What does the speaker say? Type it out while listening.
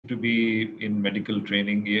to be in medical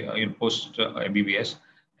training in post MBBS,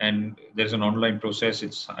 and there's an online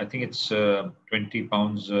process. I think it's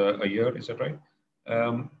 £20 a year. Is that right?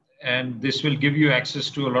 And this will give you access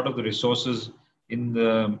to a lot of the resources in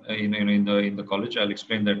the college. I'll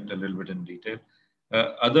explain that a little bit in detail.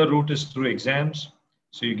 Other route is through exams.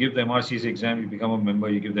 So you give the MRCS exam, you become a member.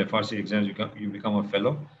 You give the FRCS exams, you become a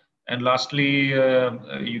fellow. And lastly,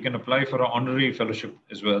 you can apply for an honorary fellowship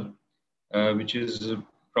as well, which is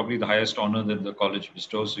probably the highest honor that the college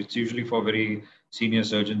bestows. It's usually for very senior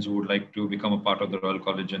surgeons who would like to become a part of the Royal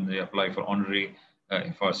College, and they apply for honorary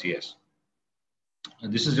FRCS.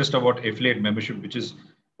 This is just about affiliate membership, which is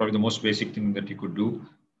probably the most basic thing that you could do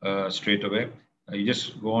straight away. You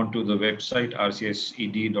just go on to the website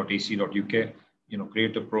rcsed.ac.uk,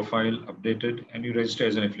 create a profile, update it, and you register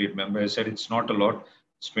as an affiliate member. As I said, it's not a lot.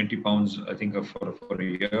 It's £20, I think, for a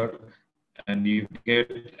year, and you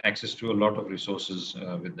get access to a lot of resources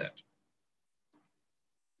with that.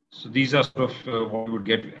 So these are sort of what you would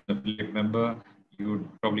get as an affiliate member. You would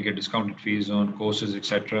probably get discounted fees on courses,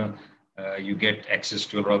 etc. You get access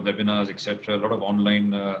to a lot of webinars, etc. A lot of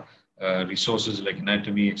online resources like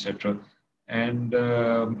anatomy, etc. And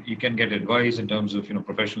you can get advice in terms of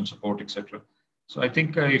professional support, etc. So I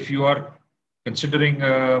think if you are considering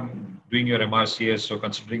doing your MRCS or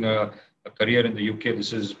considering a career in the UK,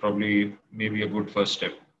 this is probably maybe a good first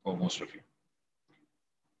step for most of you.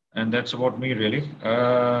 And that's about me, really.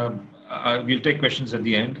 We'll take questions at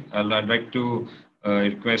the end. I'd like to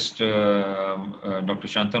request Dr.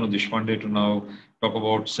 Shantanu Deshpande to now talk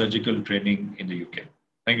about surgical training in the UK.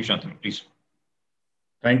 Thank you, Shantanu, please.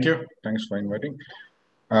 Thank you. Thanks for inviting.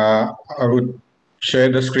 I would share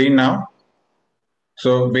the screen now.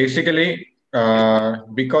 So basically,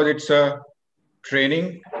 because it's a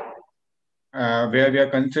training where we are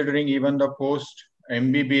considering even the post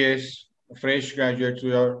MBBS fresh graduates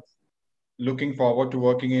who are looking forward to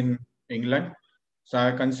working in England. So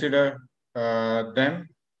I consider them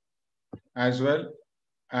as well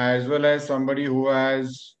as somebody who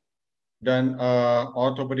has done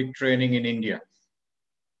orthopedic training in India.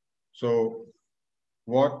 So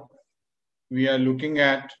what we are looking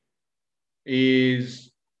at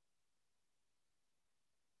is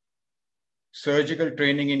surgical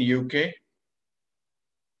training in UK,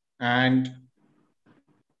 and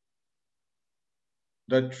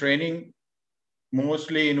the training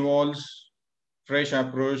mostly involves fresh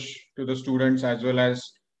approach to the students as well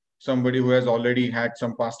as somebody who has already had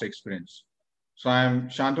some past experience. So I'm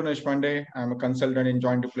Shantanu Deshpande. I'm a consultant in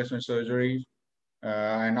joint replacement surgery,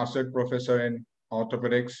 an associate professor in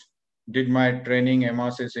orthopedics. Did my training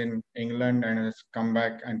MRCS in England and has come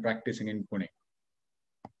back and practicing in Pune.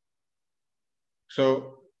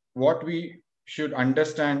 So what we should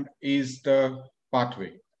understand is the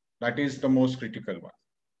pathway. That is the most critical one.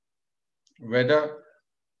 Whether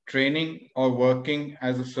training or working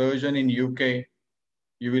as a surgeon in UK,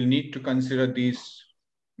 you will need to consider these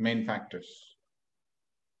main factors.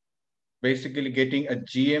 Basically, getting a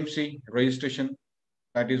GMC registration,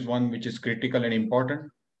 that is one which is critical and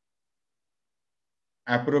important.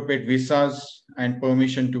 Appropriate visas and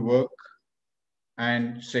permission to work,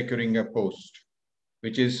 and securing a post,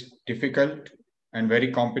 which is difficult and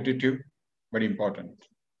very competitive, but important.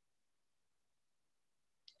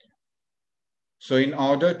 So in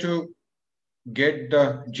order to get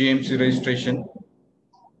the GMC registration,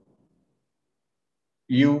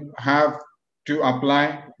 you have to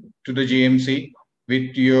apply to the GMC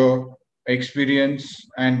with your experience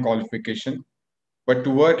and qualification. But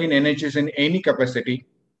to work in NHS in any capacity,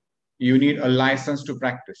 you need a license to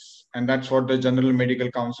practice. And that's what the General Medical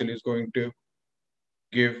Council is going to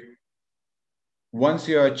give. Once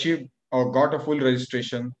you achieve or got a full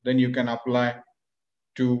registration, then you can apply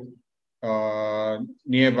to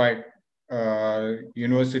nearby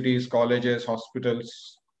universities, colleges,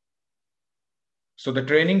 hospitals. So the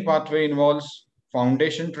training pathway involves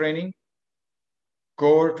foundation training,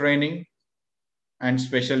 core training, and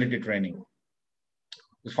specialty training.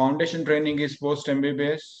 The foundation training is post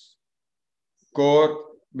MBBS, core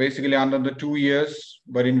basically under the 2 years,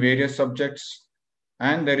 but in various subjects.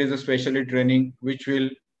 And there is a specialty training which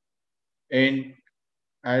will end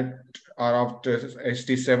at or after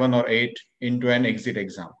ST 7 or 8 into an exit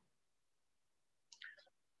exam.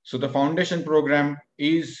 So the foundation program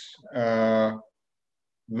is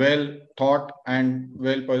well thought and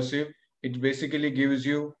well perceived. It basically gives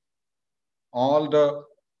you all the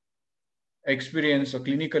experience or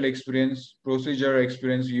clinical experience, procedure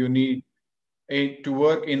experience you need to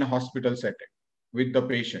work in a hospital setting with the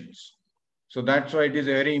patients. So that's why it is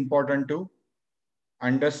very important to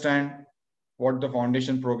understand what the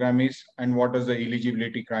foundation program is and what is the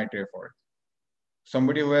eligibility criteria for it.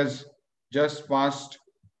 Somebody who has just passed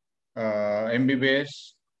MBBS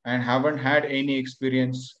and haven't had any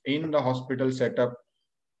experience in the hospital setup,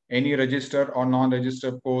 any registered or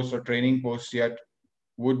non-registered post or training post yet,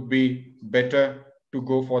 would be better to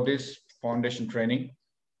go for this foundation training.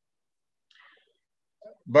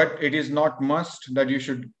 But it is not must that you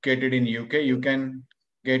should get it in UK. You can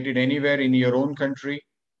get it anywhere in your own country.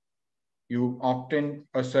 You obtain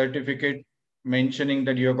a certificate mentioning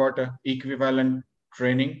that you got a equivalent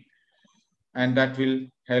training, and that will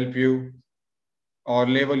help you or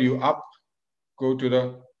level you up, go to the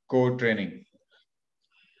core training.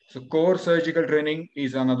 So core surgical training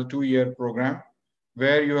is another 2-year program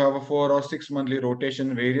where you have a 4 or 6 monthly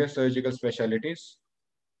rotation, various surgical specialties.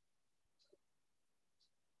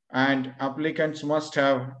 And applicants must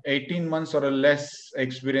have 18 months or less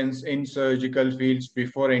experience in surgical fields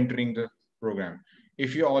before entering the program.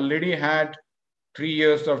 If you already had 3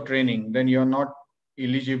 years of training, then you're not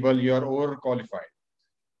eligible, you're overqualified.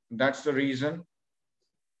 That's the reason.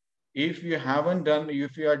 If you haven't done,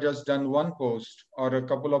 if you have just done one post or a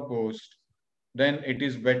couple of posts, then it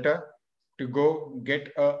is better to go get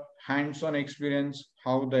a hands-on experience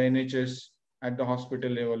how the NHS at the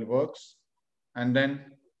hospital level works, and then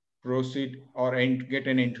proceed or get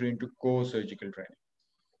an entry into core surgical training.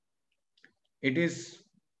 It is,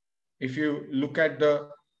 if you look at the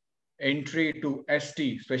entry to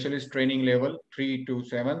ST, specialist training level 3 to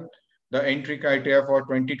 7, the entry criteria for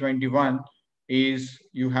 2021 is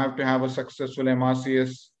you have to have a successful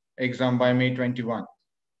MRCS exam by May 21.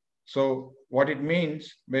 So what it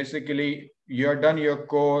means, basically, you're done your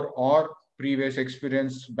core or previous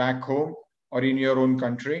experience back home or in your own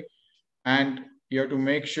country, and you have to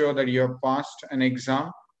make sure that you have passed an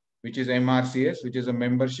exam, which is MRCS, which is a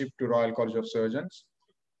membership to Royal College of Surgeons.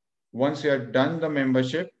 Once you have done the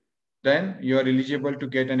membership, then you are eligible to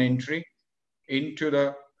get an entry into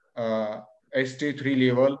the ST3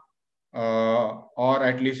 level, or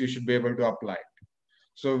at least you should be able to apply.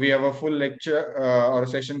 So we have a full lecture or a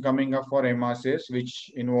session coming up for MRCS,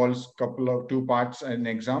 which involves two parts in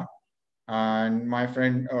exam. And my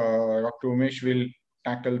friend, Dr. Umesh, will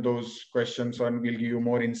tackle those questions and will give you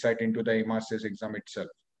more insight into the MRCS exam itself.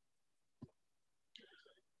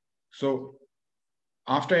 So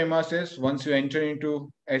after MRCS, once you enter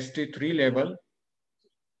into ST3 level,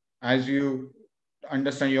 as you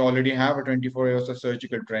understand, you already have a 24 hours of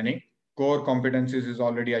surgical training. Core competencies is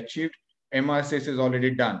already achieved. MRCS is already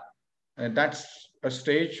done. And that's a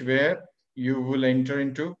stage where you will enter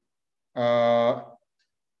into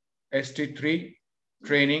ST3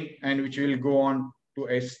 training, and which will go on to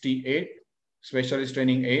ST8, Specialist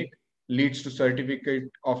Training 8, leads to Certificate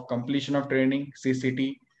of Completion of Training,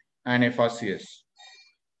 CCT, and FRCS.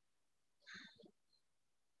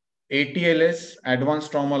 ATLS,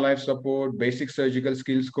 Advanced Trauma Life Support, Basic Surgical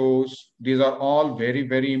Skills course, these are all very,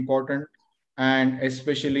 very important and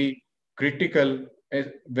especially critical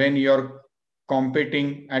when you're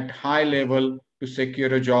competing at high level to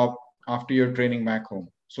secure a job after your training back home.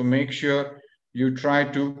 So make sure you try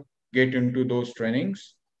to get into those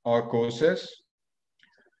trainings or courses.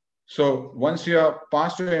 So once you are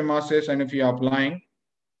passed to MRCS and if you're applying,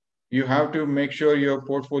 you have to make sure your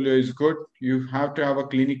portfolio is good. You have to have a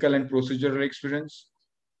clinical and procedural experience,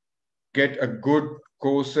 get a good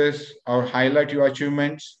courses or highlight your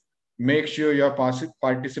achievements. Make sure you are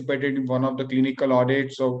participated in one of the clinical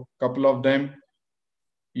audits, so a couple of them.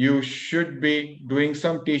 You should be doing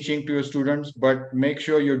some teaching to your students, but make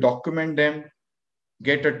sure you document them,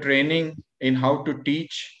 get a training in how to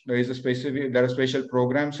teach. There are special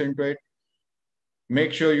programs into it.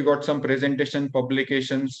 Make sure you got some presentation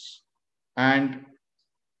publications, and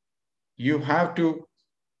you have to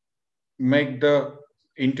make the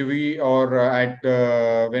interview or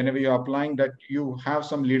whenever you're applying that you have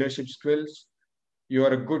some leadership skills, you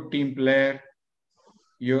are a good team player,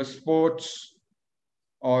 your sports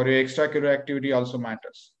or your extracurricular activity also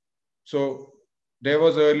matters. So there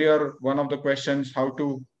was earlier one of the questions, how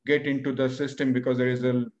to get into the system because there is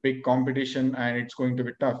a big competition and it's going to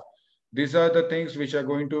be tough. These are the things which are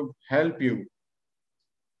going to help you,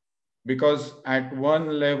 because at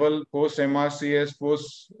one level, post MRCS,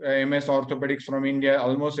 post MS Orthopaedics from India,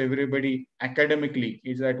 almost everybody academically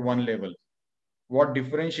is at one level. What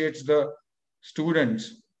differentiates the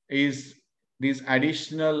students is these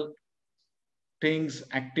additional things,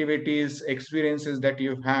 activities, experiences that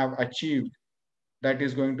you have achieved that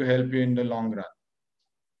is going to help you in the long run.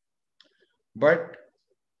 But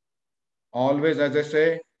always, as I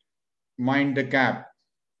say, mind the gap,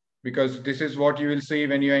 because this is what you will see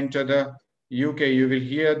when you enter the UK, you will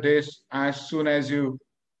hear this as soon as you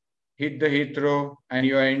hit the Heathrow and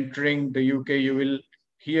you are entering the UK, you will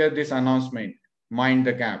hear this announcement, mind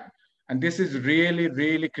the gap. And this is really,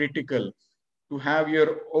 really critical to have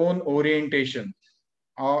your own orientation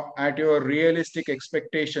or at your realistic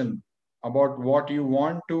expectation about what you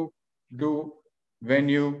want to do when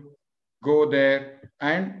you go there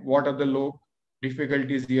and what are the low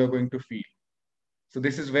difficulties you are going to feel. So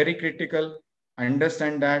this is very critical.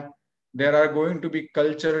 Understand that there are going to be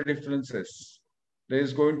cultural differences. There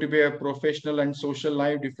is going to be a professional and social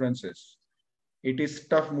life differences. It is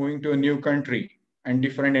tough moving to a new country and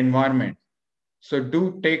different environment. So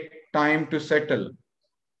do take time to settle.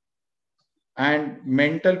 And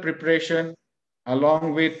mental preparation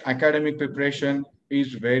along with academic preparation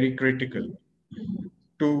is very critical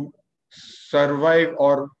to survive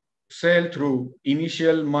or sail through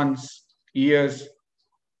initial months, years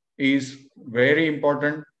is very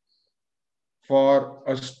important for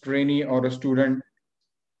a trainee or a student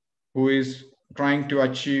who is trying to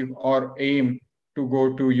achieve or aim to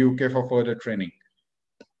go to UK for further training.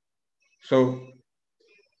 So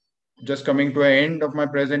just coming to an end of my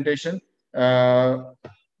presentation,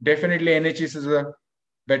 definitely NHS is a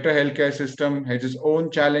better healthcare system, has its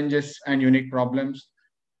own challenges and unique problems.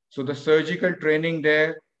 So the surgical training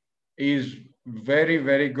there is very,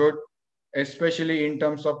 very good, especially in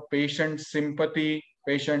terms of patient sympathy,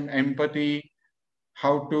 patient empathy,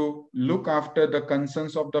 how to look after the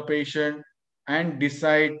concerns of the patient and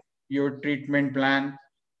decide your treatment plan.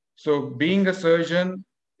 So being a surgeon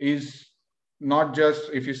is not just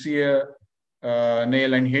if you see a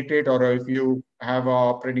nail and hit it, or if you have a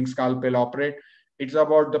operating scalpel operate, it's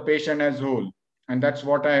about the patient as whole. And that's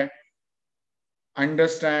what I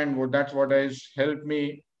understand, that's what has helped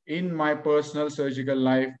me in my personal surgical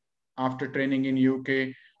life after training in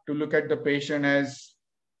UK, to look at the patient as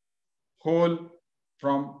whole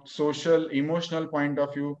from social, emotional point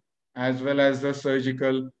of view, as well as the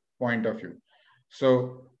surgical point of view.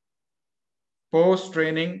 So post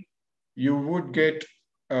training, you would get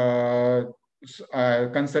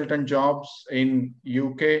consultant jobs in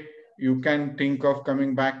UK. You can think of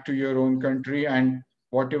coming back to your own country, and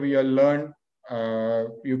whatever you learn,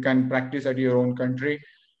 you can practice at your own country.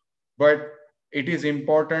 But it is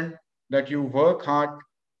important that you work hard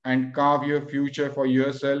and carve your future for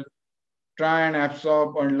yourself. Try and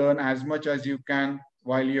absorb and learn as much as you can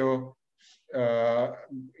while you're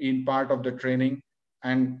in part of the training,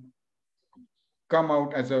 and come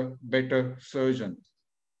out as a better surgeon.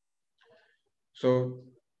 So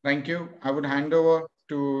thank you. I would hand over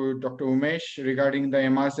to Dr. Umesh regarding the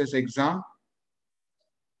MRCS exam.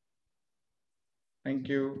 Thank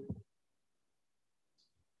you.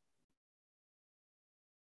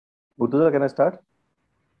 Murtaza, can I start?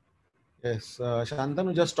 Yes,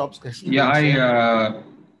 Shantanu just stops. Yeah,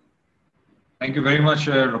 thank you very much,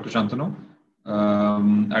 Dr. Shantanu.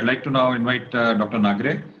 I'd like to now invite Dr.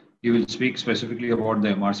 Nagare. He will speak specifically about the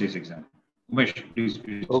MRCS exam. Umesh, please.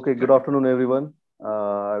 Okay, good afternoon, everyone.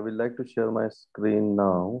 I would like to share my screen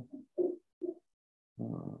now.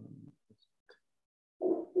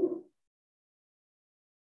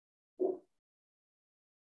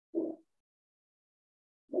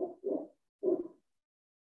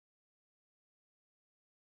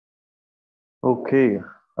 Okay,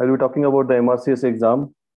 I'll be talking about the MRCS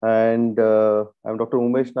exam, and I'm Dr.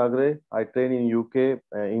 Umesh Nagare. I train in UK,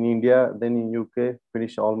 in India, then in UK,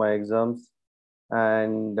 finish all my exams,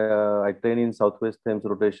 and I train in Southwest Thames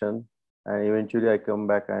rotation, and eventually I come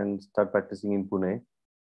back and start practicing in Pune.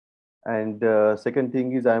 And second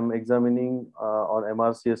thing is I'm examining on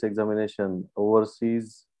MRCS examination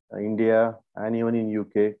overseas, India, and even in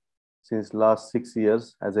UK since last 6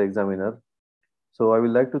 years as an examiner. So I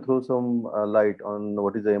would like to throw some light on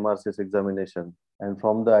what is the MRCS examination. And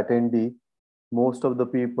from the attendee, most of the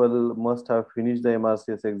people must have finished the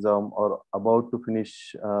MRCS exam or about to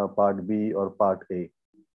finish part B or part A.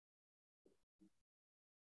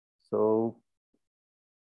 So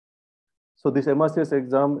this MRCS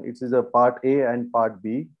exam, it is a part A and part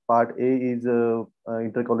B. Part A is a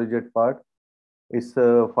intercollegiate part. It's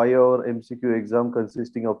a 5-hour MCQ exam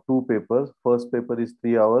consisting of 2 papers. First paper is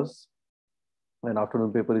 3 hours and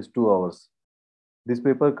afternoon paper is 2 hours. This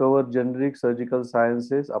paper covers generic surgical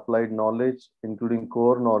sciences, applied knowledge, including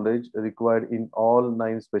core knowledge required in all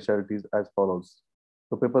 9 specialties as follows.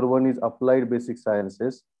 So paper 1 is applied basic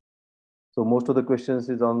sciences. So most of the questions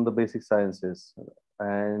is on the basic sciences.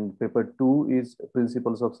 And paper 2 is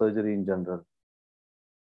principles of surgery in general.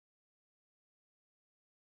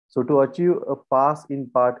 So to achieve a pass in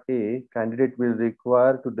part A, candidate will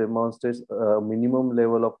require to demonstrate a minimum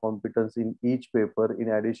level of competence in each paper in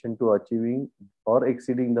addition to achieving or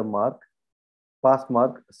exceeding the pass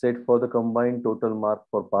mark set for the combined total mark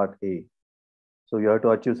for part A. So you have to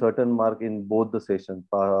achieve certain mark in both the sessions,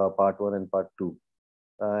 part 1 and part 2.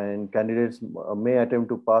 And candidates may attempt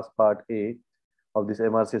to pass part A of this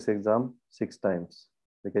MRCS exam 6 times.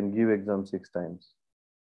 They can give exam 6 times.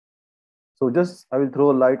 So just I will throw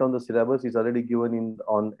a light on the syllabus. It's already given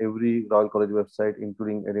on every Royal College website,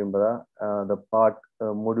 including Edinburgh. The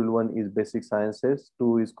module 1 is basic sciences,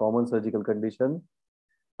 2 is common surgical condition,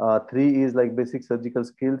 3 is like basic surgical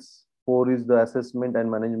skills, 4 is the assessment and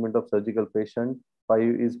management of surgical patient, 5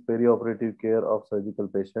 is perioperative care of surgical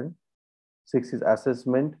patient, 6 is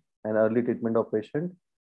assessment and early treatment of patient,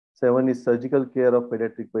 7 is surgical care of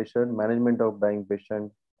pediatric patient, management of dying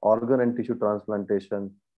patient, organ and tissue transplantation,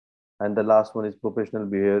 and the last one is professional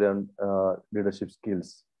behavior and leadership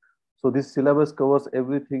skills. So this syllabus covers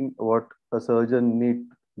everything what a surgeon needs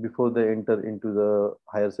before they enter into the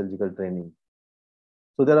higher surgical training.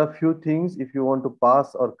 So there are few things if you want to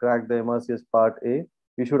pass or crack the MRCS part A,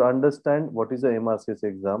 you should understand what is the MRCS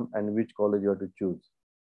exam and which college you have to choose.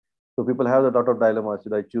 So people have the lot of dilemma.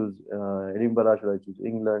 Should I choose Edinburgh? Should I choose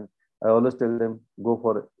England? I always tell them, go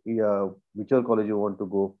for whichever college you want to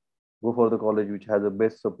go. Go for the college which has the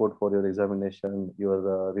best support for your examination,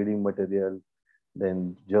 your reading material,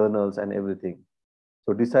 then journals and everything.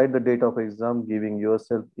 So decide the date of exam, giving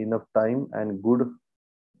yourself enough time and good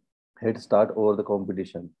head start over the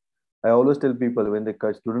competition. I always tell people when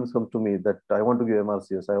students come to me that I want to give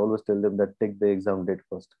MRCS, I always tell them that take the exam date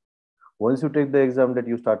first. Once you take the exam date,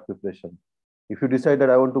 you start preparation. If you decide that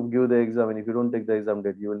I want to give the exam and if you don't take the exam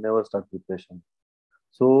date, you will never start preparation.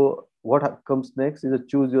 So what comes next is to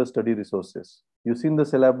choose your study resources. You've seen the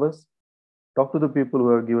syllabus, talk to the people who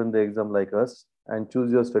have given the exam like us and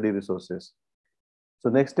choose your study resources. So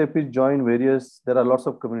next step is join various, there are lots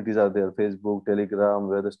of communities out there, Facebook, Telegram,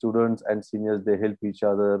 where the students and seniors, they help each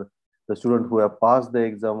other. The student who have passed the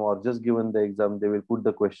exam or just given the exam, they will put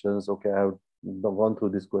the questions. Okay, I have gone through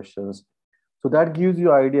these questions. So that gives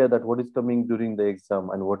you idea that what is coming during the exam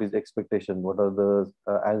and what is expectation, what are the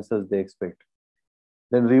answers they expect.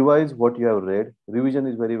 Then revise what you have read. Revision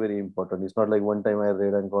is very, very important. It's not like one time I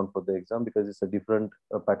read and gone for the exam because it's a different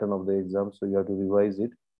pattern of the exam. So you have to revise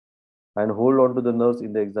it and hold on to the nerves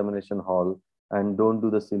in the examination hall and don't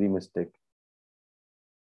do the silly mistake.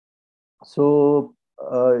 So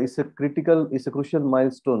it's a crucial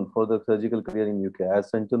milestone for the surgical career in UK.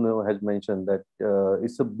 As Shantanu has mentioned that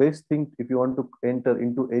it's the best thing if you want to enter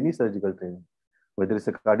into any surgical training, whether it's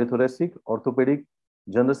a cardiothoracic, orthopedic,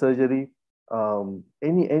 general surgery,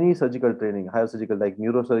 any surgical training, higher surgical like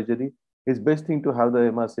neurosurgery, it's best thing to have the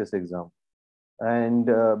MRCS exam. And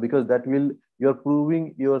because that will, you're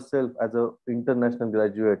proving yourself as an international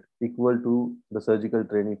graduate equal to the surgical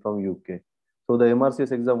training from UK. So the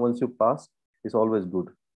MRCS exam, once you pass, is always good.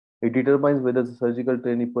 It determines whether the surgical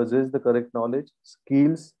trainee possesses the correct knowledge,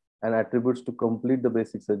 skills, and attributes to complete the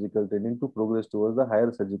basic surgical training to progress towards the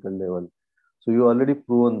higher surgical level. So you already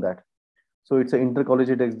proven that. So it's an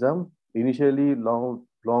intercollegiate exam. Initially,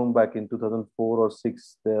 long back in 2004 or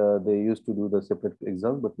 6, they used to do the separate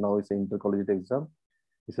exam, but now it's an intercollegiate exam.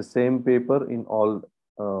 It's the same paper in all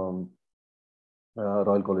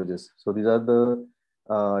Royal Colleges. So these are the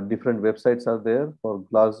different websites are there for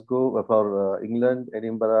Glasgow, for England,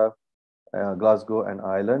 Edinburgh, Glasgow, and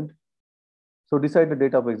Ireland. So decide the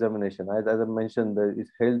date of examination. As I mentioned,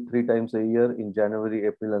 it's held 3 times a year in January,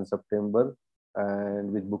 April, and September,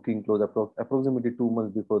 and with booking close approximately 2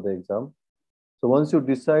 months before the exam. So once you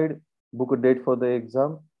decide, book a date for the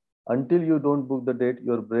exam. Until you don't book the date,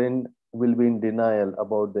 your brain will be in denial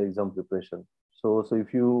about the exam preparation. So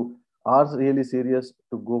if you are really serious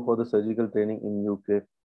to go for the surgical training in UK,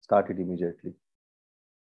 start it immediately.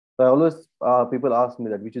 So I always, people ask me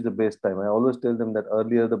that which is the best time. I always tell them that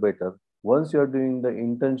earlier the better. Once you are doing the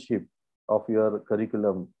internship of your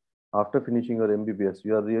curriculum, after finishing your MBBS,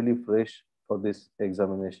 you are really fresh for this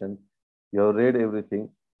examination. You have read everything,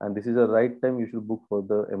 and this is the right time you should book for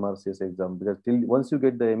the MRCS exam, because once you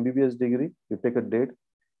get the MBBS degree, you take a date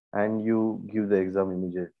and you give the exam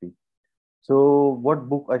immediately. So what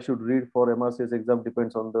book I should read for MRCS exam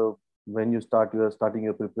depends on the when you starting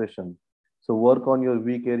your preparation. So work on your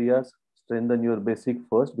weak areas, strengthen your basic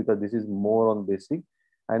first, because this is more on basic,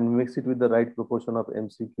 and mix it with the right proportion of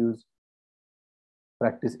MCQs.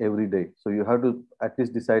 Practice every day. So you have to at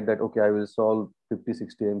least decide that, okay, I will solve 50,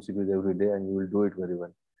 60 MCQs every day, and you will do it very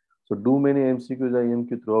well. So do many MCQs,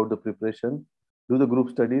 IMQ throughout the preparation. Do the group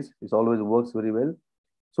studies. It always works very well.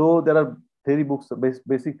 So there are theory books,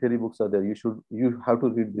 basic theory books are there. You have to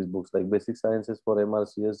read these books, like Basic Sciences for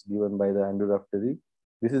MRCS given by the Andrew Raftery.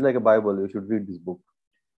 This is like a Bible. You should read this book.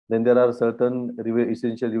 Then there are certain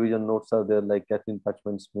essential revision notes are there, like Kathleen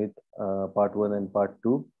Patchman Smith, part 1 and part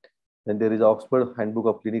 2. Then there is Oxford Handbook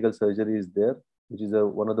of Clinical Surgery is there, which is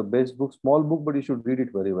one of the best books, small book, but you should read it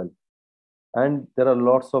very well. And there are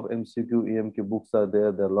lots of MCQ, EMQ books are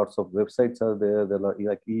there. There are lots of websites are there. There are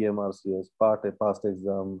like EMRCS, past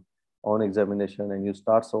exam, on examination, and you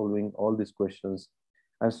start solving all these questions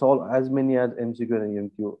and solve as many as MCQ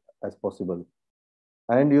and EMQ as possible.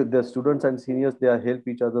 And the students and seniors, they help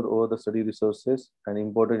each other over the study resources and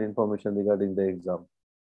important information regarding the exam.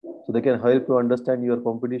 So they can help you understand your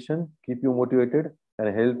competition, keep you motivated,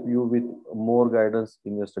 and help you with more guidance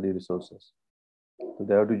in your study resources. So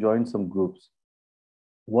they have to join some groups.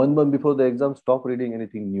 1 month before the exam, stop reading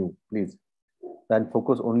anything new, please. Then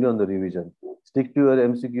focus only on the revision. Stick to your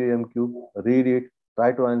MCQ, MQ, read it,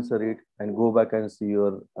 try to answer it, and go back and see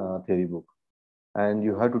your theory book. And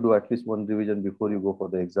you have to do at least 1 revision before you go for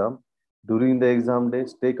the exam. During the exam day,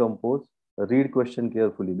 stay composed, read question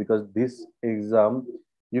carefully, because this exam,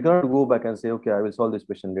 you cannot go back and say, okay, I will solve this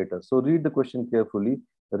question later. So read the question carefully,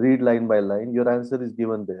 read line by line. Your answer is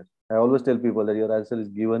given there. I always tell people that your answer is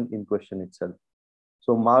given in question itself.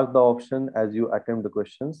 So mark the option as you attempt the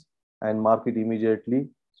questions and mark it immediately.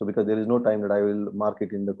 So because there is no time that I will mark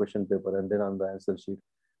it in the question paper and then on the answer sheet,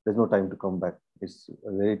 there's no time to come back. It's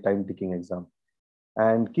a very time ticking exam.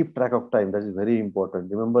 And keep track of time. That is very important.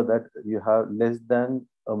 Remember that you have less than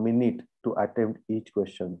a minute to attempt each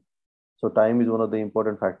question. So time is one of the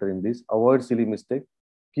important factor in this. Avoid silly mistake.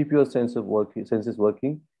 Keep your senses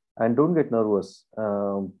working, and don't get nervous.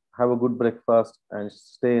 Have a good breakfast and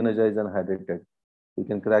stay energized and hydrated. You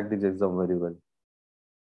can crack this exam very well.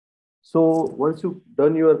 So once you've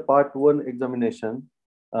done your part 1 examination,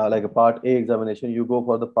 like a part A examination, you go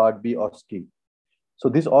for the part B OSCE. So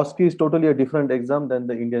this OSCE is totally a different exam than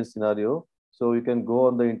the Indian scenario. So you can go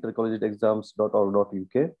on the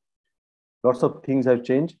intercollegiateexams.org.uk. Lots of things have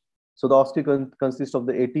changed. So the OSCE consists of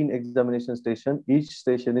the 18 examination stations. Each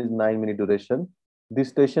station is 9-minute duration. This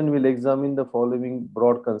station will examine the following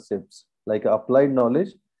broad concepts, like applied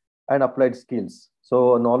knowledge and applied skills.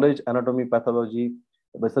 So knowledge, anatomy, pathology,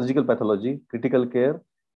 surgical pathology, critical care,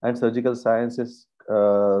 and surgical sciences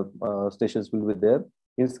stations will be there.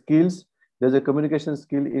 In skills, there's a communication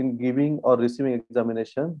skill in giving or receiving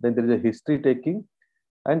examination. Then there is a history taking,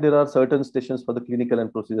 and there are certain stations for the clinical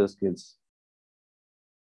and procedure skills.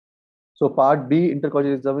 So part B,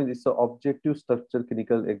 intercollegiate examination, is the objective structured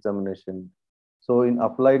clinical examination. So in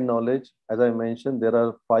applied knowledge, as I mentioned, there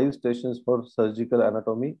are 5 stations for surgical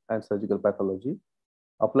anatomy and surgical pathology.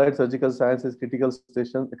 Applied surgical sciences,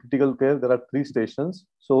 critical care, there are 3 stations.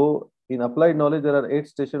 So in applied knowledge, there are 8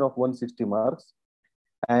 stations of 160 marks.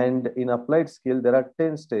 And in applied skill, there are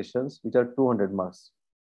 10 stations, which are 200 marks.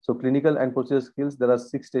 So clinical and procedure skills, there are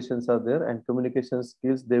 6 stations are there, and communication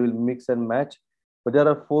skills, they will mix and match. But there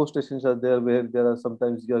are 4 stations are there where there are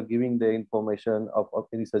sometimes you are giving the information of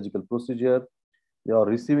any surgical procedure, you are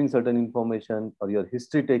receiving certain information, or your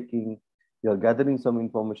history taking, you are gathering some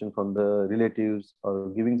information from the relatives, or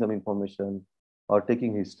giving some information, or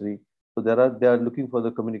taking history. So they are looking for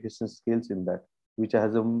the communication skills in that, which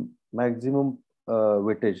has a maximum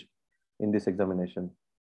weightage in this examination.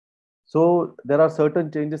 So there are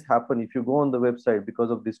certain changes happen if you go on the website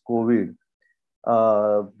because of this COVID.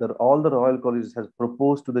 All the Royal Colleges has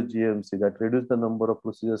proposed to the GMC that reduce the number of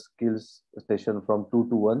procedure skills station from 2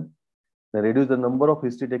 to 1. They reduce the number of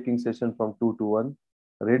history taking session from 2 to 1.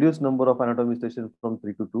 Reduce number of anatomy station from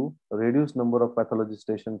 3 to 2. Reduce number of pathology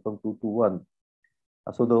station from 2 to 1.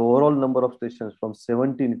 So the overall number of stations from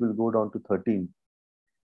 17 will go down to 13.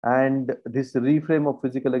 And this reframe of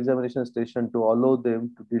physical examination station to allow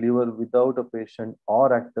them to deliver without a patient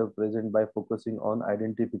or actor present by focusing on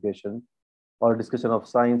identification or discussion of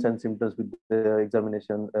signs and symptoms with the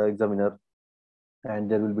examiner. And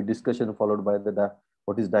there will be discussion followed by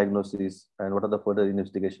what is diagnosis and what are the further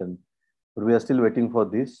investigation. But we are still waiting for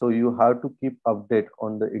this. So you have to keep update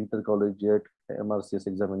on the intercollegiate MRCS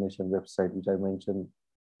examination website, which I mentioned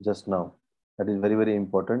just now. That is very, very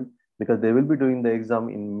important, because they will be doing the exam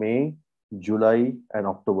in May, July, and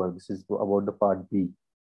October. This is about the part B,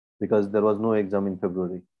 because there was no exam in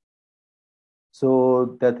February.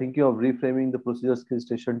 So they're thinking of reframing the procedure skill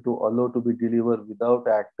station to allow to be delivered without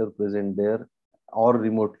actor present there or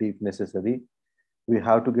remotely if necessary. We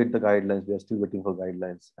have to get the guidelines. We are still waiting for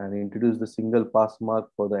guidelines, and introduce the single pass mark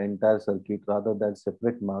for the entire circuit rather than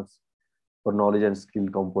separate marks for knowledge and skill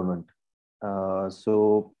component.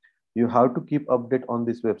 So you have to keep update on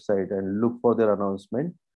this website and look for their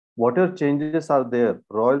announcement. Whatever changes are there,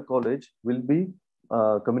 Royal College will be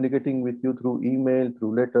communicating with you through email,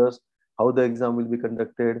 through letters, how the exam will be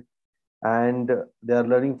conducted. And they are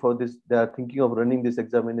learning for this. They are thinking of running this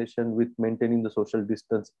examination with maintaining the social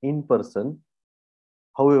distance in person.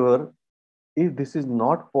 However, if this is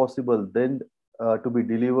not possible, then to be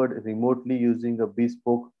delivered remotely using a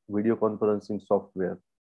bespoke video conferencing software.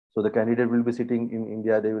 So the candidate will be sitting in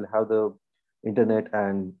India. They will have the internet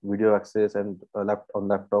and video access and on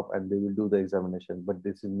laptop, and they will do the examination. But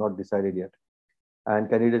this is not decided yet. And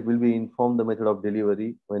candidate will be informed the method of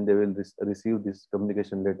delivery when they will receive this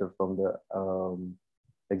communication letter from the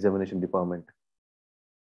examination department.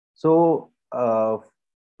 So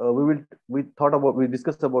we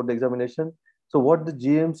discussed about the examination. So what the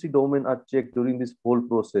GMC domain are checked during this whole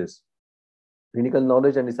process: clinical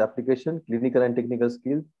knowledge and its application, clinical and technical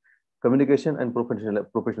skills, communication, and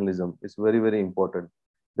professionalism is very, very important.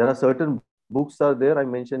 There are certain books are there I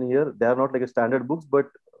mentioned here. They are not like a standard books, but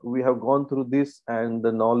we have gone through this, and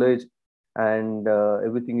the knowledge and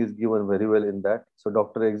everything is given very well in that. So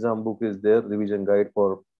doctor exam book is there, revision guide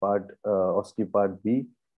for part OSCE part B,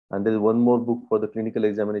 and there is one more book for the clinical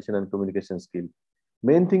examination and communication skill.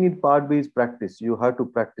 Main thing in part B is practice. You have to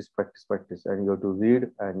practice, and you have to read,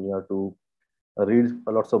 and you have to read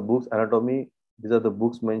lots of books. Anatomy, these are the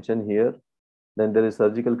books mentioned here. Then there is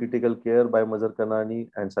surgical critical care by Mazhar Kanani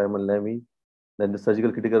and Simon Lemmy. Then the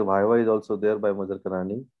surgical critical viva is also there by Mazhar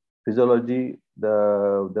Kanani. Physiology, there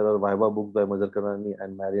are viva books by Mazhar Kanani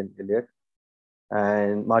and Martin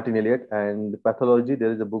Elliott. And pathology,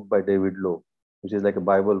 there is a book by David Lowe, which is like a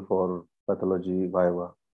Bible for pathology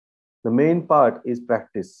viva. The main part is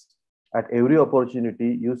practice. At every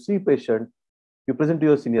opportunity, you see patient, you present to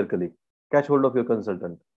your senior colleague, catch hold of your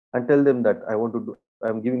consultant, and tell them that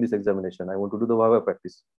I'm giving this examination. I want to do the viva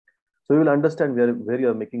practice. So you will understand where you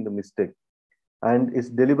are making the mistake. And its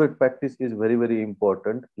deliberate practice is very, very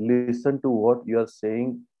important. Listen to what you are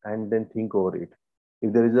saying and then think over it.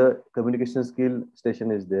 If there is a communication skill station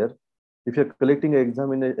is there. If you're collecting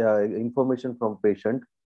information from patient,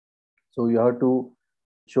 so you have to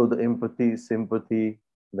show the empathy, sympathy,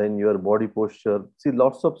 then your body posture. See,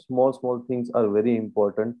 lots of small things are very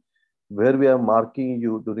important where we are marking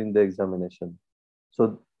you during the examination.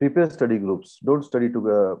 So prepare study groups. Don't study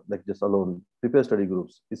together like just alone. Prepare study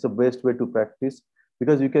groups. It's the best way to practice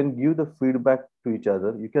because you can give the feedback to each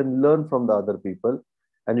other. You can learn from the other people,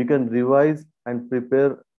 and you can revise and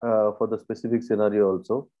prepare for the specific scenario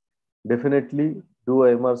also. Definitely do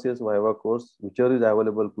a MRCS Viva course, whichever is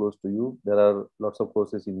available close to you. There are lots of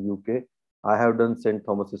courses in UK. I have done St.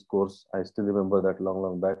 Thomas's course. I still remember that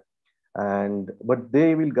long back. But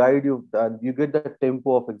they will guide you. You get the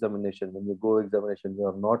tempo of examination. When you go examination, you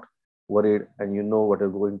are not worried, and you know what you're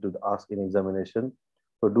going to ask in examination.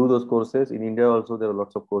 So do those courses. In India also, there are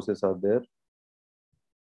lots of courses out there.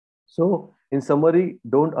 So in summary,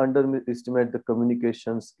 don't underestimate the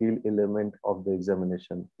communication skill element of the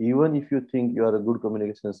examination. Even if you think you are a good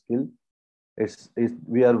communication skill,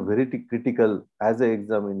 we are very critical as an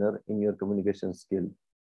examiner in your communication skill,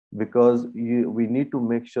 because we need to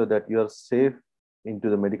make sure that you are safe into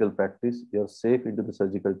the medical practice, you are safe into the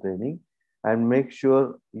surgical training, and make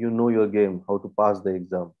sure you know your game, how to pass the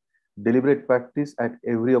exam. Deliberate practice at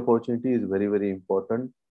every opportunity is very, very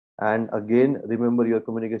important. And again, remember your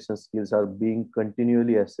communication skills are being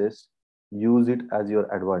continually assessed. Use it as your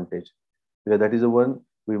advantage. Because that is the one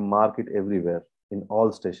we mark it everywhere in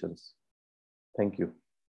all stations. Thank you.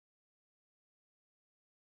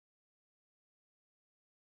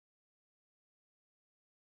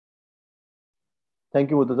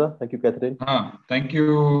 Thank you, Murtaza. Thank you, Catherine. Thank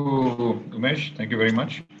you, Umesh. Thank you very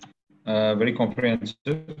much. Very comprehensive.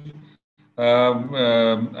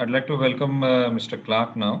 I'd like to welcome Mr.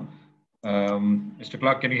 Clark now. Mr.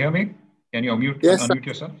 Clark, can you hear me? Can you unmute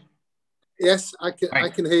yourself? Yes, I can. Hi. I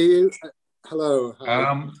can hear you. Hello.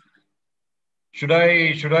 Hi.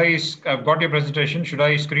 I've got your presentation. Should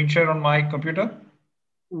I screen share on my computer?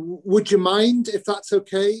 Would you mind if that's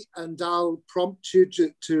okay? And I'll prompt you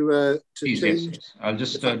to Please, change. Yes. I'll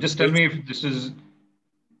just tell me if this is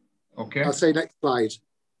okay. I'll say next slide.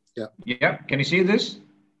 Yeah. Yeah. Can you see this?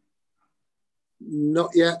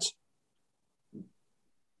 Not yet.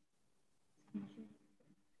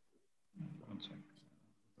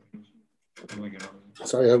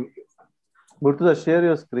 Sorry. Murtaza, share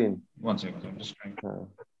your screen. 1 second. I'm just trying.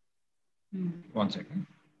 1 second.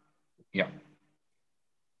 Yeah.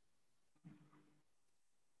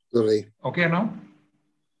 Lovely. Okay now?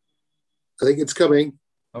 I think it's coming.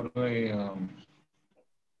 How do I...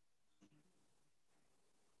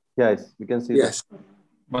 Yes, we can see. Yes. That.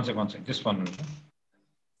 1 second. Just 1 minute.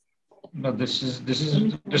 No, just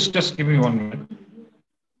give me 1 minute.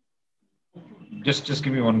 Just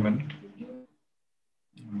give me 1 minute.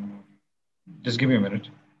 Just give me a minute.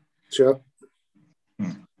 Sure.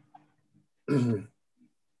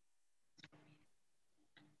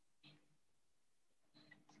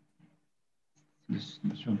 This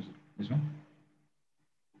one. Let's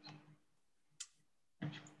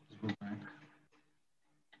go back.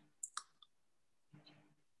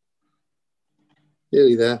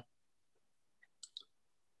 Nearly there.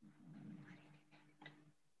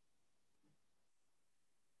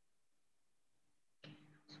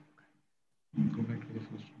 Go back to the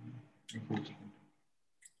first one.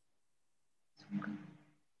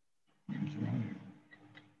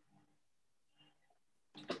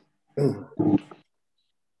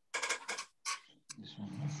 This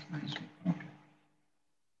one. Nice. Okay.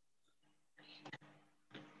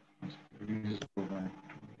 Please go back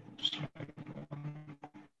to slide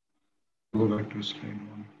 1. Go back to slide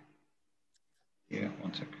 1. Yeah,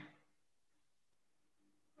 1 second.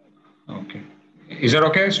 Okay. Is that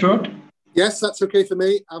okay, Stuart? Yes, that's okay for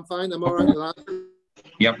me. I'm fine. I'm all right with that.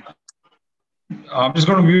 Yep. I'm just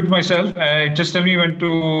going to mute myself. Just tell me when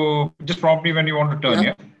to, just prompt me when you want to turn,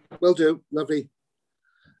 yeah? Will do. Lovely.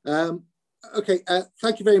 Okay,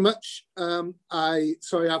 thank you very much.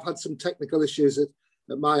 Sorry, I've had some technical issues at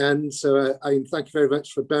my end, so I thank you very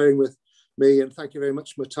much for bearing with me, and thank you very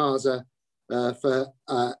much, Murtaza, for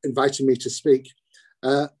inviting me to speak.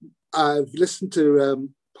 I've listened to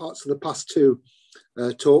parts of the past 2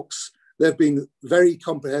 talks. They've been very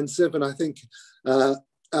comprehensive, and I think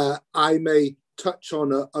I may touch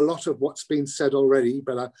on a lot of what's been said already,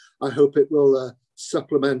 but I hope it will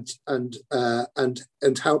supplement and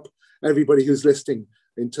help everybody who's listening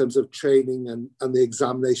in terms of training and the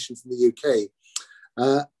examinations in the UK.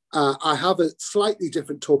 I have a slightly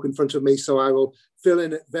different talk in front of me, so I will fill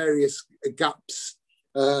in at various gaps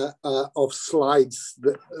of slides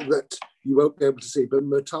that you won't be able to see, but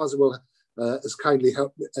Murtaza will has kindly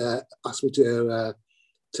asked me to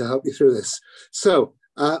help you through this. So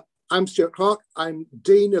I'm Stuart Clark. I'm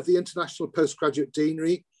Dean of the International Postgraduate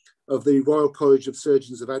Deanary of the Royal College of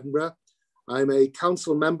Surgeons of Edinburgh. I'm a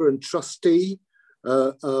council member and trustee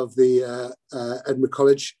of the Edinburgh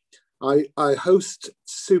College. I host,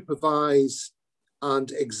 supervise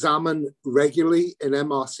and examine regularly in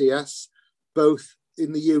MRCS, both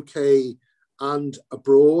in the UK and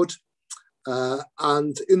abroad.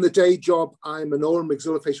 And in the day job, I'm an oral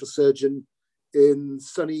maxillofacial surgeon in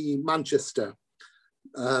sunny Manchester.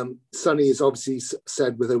 Sunny is obviously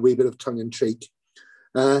said with a wee bit of tongue in cheek.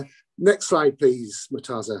 Next slide, please,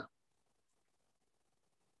 Murtaza.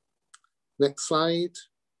 Next slide.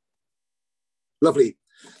 Lovely.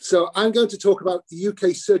 So I'm going to talk about the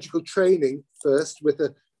UK surgical training first, with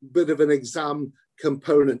a bit of an exam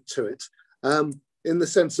component to it. In the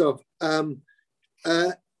sense of,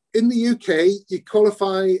 in the UK, you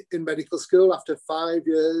qualify in medical school after 5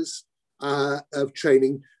 years of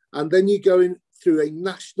training, and then you go in through a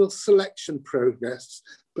national selection process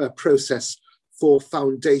for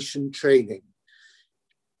foundation training.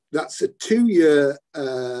 That's a 2-year,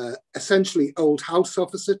 essentially old house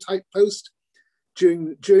officer type post,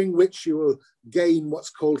 during which you will gain what's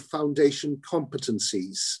called foundation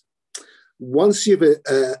competencies. Once you've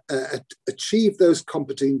achieved those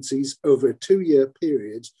competencies over a 2-year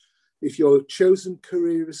period, if your chosen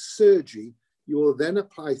career is surgery, you will then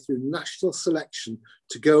apply through national selection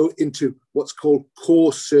to go into what's called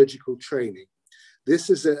core surgical training. This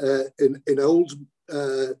is in old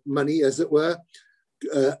money, as it were,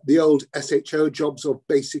 the old SHO jobs of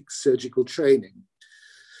basic surgical training.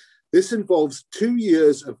 This involves 2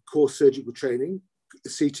 years of core surgical training.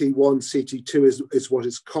 CT1, CT2 is what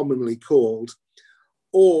is commonly called,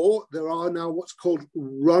 or there are now what's called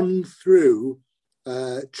run-through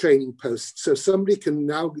training posts. So somebody can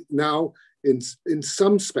now in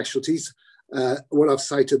some specialties, what I've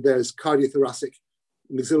cited there is cardiothoracic,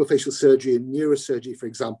 maxillofacial surgery and neurosurgery, for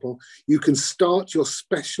example, you can start your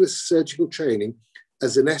specialist surgical training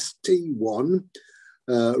as an ST1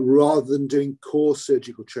 rather than doing core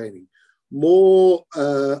surgical training. More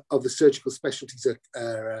of the surgical specialties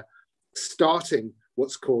are starting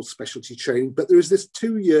what's called specialty training, but there is this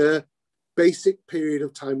 2-year basic period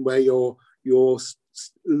of time where you're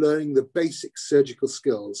learning the basic surgical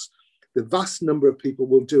skills. The vast number of people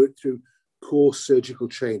will do it through core surgical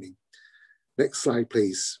training. Next slide,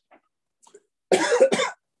 please.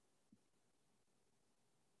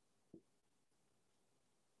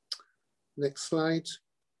 Next slide.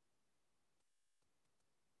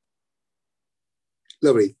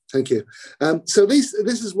 Lovely, thank you. So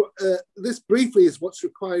this briefly is what's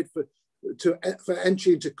required for for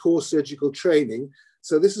entry into core surgical training.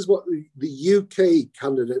 So this is what the UK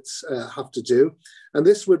candidates have to do, and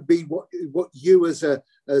this would be what you as an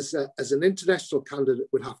international candidate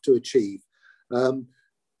would have to achieve.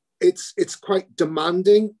 It's quite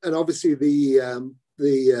demanding, and obviously the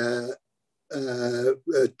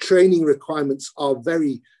training requirements are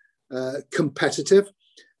very competitive.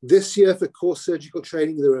 This year for core surgical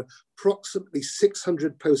training, there are approximately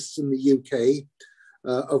 600 posts in the UK,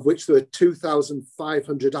 of which there are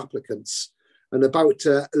 2,500 applicants, and about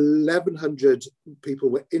 1,100 people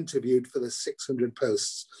were interviewed for the 600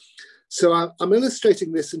 posts. So I'm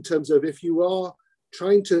illustrating this in terms of if you are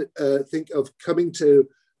trying to think of coming to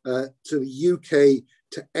the UK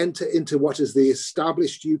to enter into what is the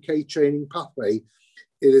established UK training pathway,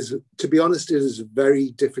 it is, to be honest, it is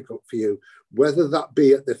very difficult for you, whether that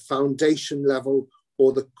be at the foundation level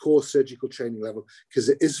or the core surgical training level, because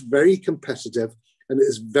it is very competitive and it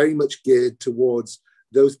is very much geared towards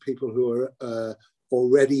those people who are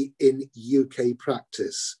already in UK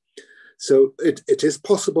practice. So it is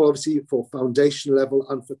possible, obviously, for foundation level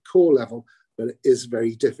and for core level, but it is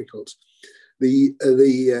very difficult. The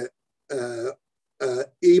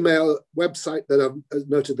email website that I've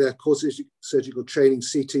noted there, core surgical training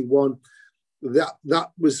CT1,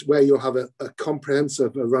 that was where you'll have a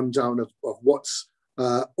comprehensive rundown of what's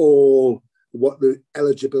what the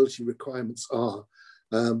eligibility requirements are.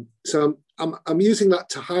 So I'm using that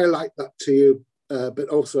to highlight that to you, but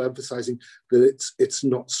also emphasizing that it's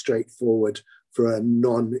not straightforward for a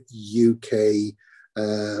non-UK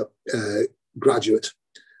graduate.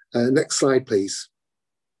 Next slide, please.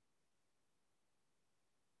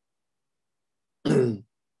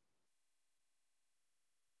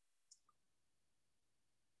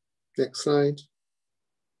 Next slide.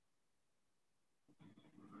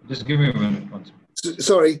 Just give me a minute.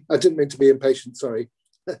 Sorry, I didn't mean to be impatient, sorry.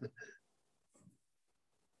 The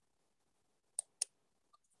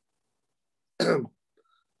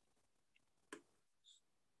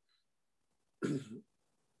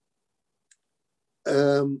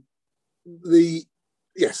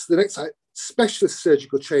next slide, specialist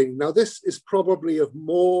surgical training. Now, this is probably of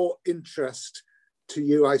more interest to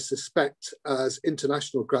you, I suspect, as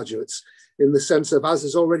international graduates, in the sense of, as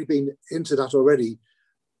has already been hinted at already,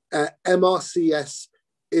 MRCS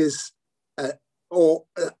is, or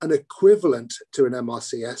an equivalent to an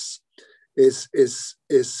MRCS, is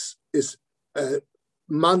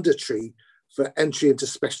mandatory for entry into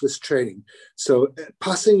specialist training. So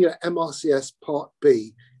passing your MRCS Part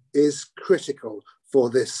B is critical for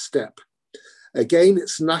this step. Again,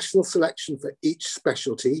 it's national selection for each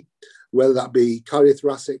specialty, whether that be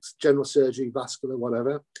cardiothoracics, general surgery, vascular,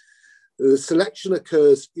 whatever. The selection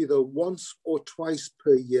occurs either once or twice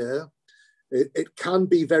per year. It can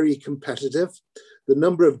be very competitive. The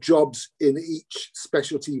number of jobs in each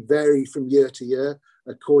specialty vary from year to year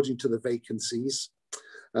according to the vacancies.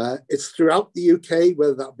 It's throughout the UK,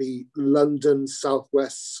 whether that be London,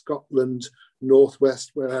 Southwest, Scotland,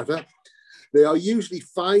 Northwest, wherever. They are usually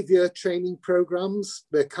 5-year training programs.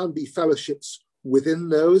 There can be fellowships within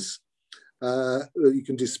those. You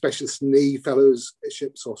can do specialist knee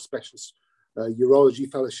fellowships or specialist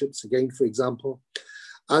urology fellowships, again, for example.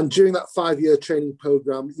 And during that 5-year training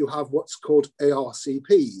program, you have what's called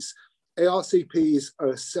ARCPs. ARCPs are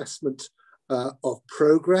assessment of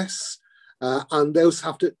progress, and those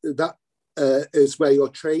have to, that is where your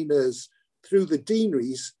trainers, through the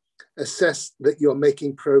deaneries, assess that you're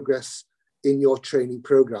making progress in your training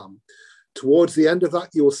program. Towards the end of that,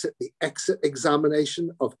 you will sit the exit examination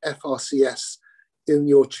of FRCS in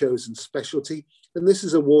your chosen specialty. And this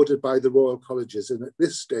is awarded by the Royal Colleges. And at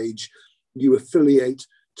this stage, you affiliate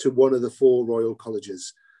to one of the 4 Royal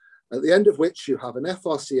Colleges, at the end of which you have an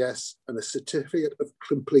FRCS and a certificate of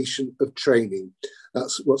completion of training.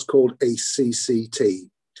 That's what's called a CCT.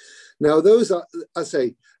 Now, those are, I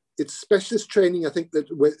say, it's specialist training. I think that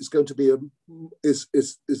is going to be is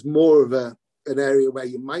more of an area where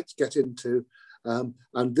you might get into,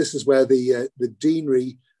 and this is where the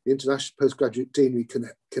deanery, the International Postgraduate Deanery,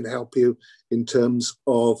 can help you in terms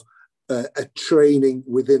of a training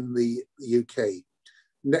within the UK.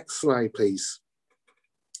 Next slide, please.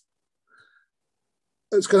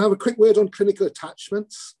 I was going to have a quick word on clinical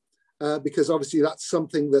attachments, because obviously that's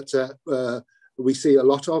something that we see a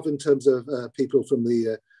lot of in terms of people from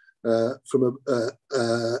the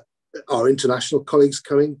our international colleagues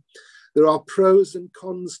coming. There are pros and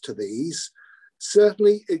cons to these.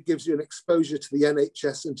 Certainly, it gives you an exposure to the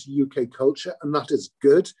NHS and to UK culture, and that is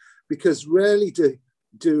good, because rarely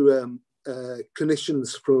do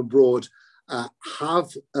clinicians from abroad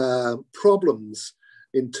have problems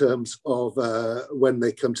in terms of when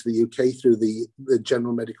they come to the UK through the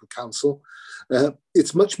General Medical Council.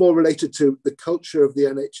 It's much more related to the culture of the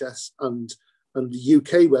NHS and the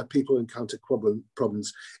UK, where people encounter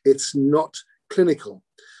problems. It's not clinical.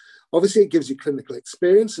 Obviously, it gives you clinical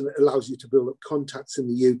experience and it allows you to build up contacts in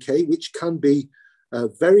the UK, which can be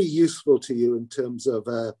very useful to you in terms of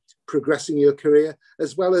progressing your career,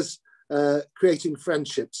 as well as creating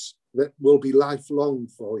friendships that will be lifelong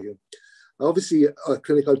for you. Obviously, a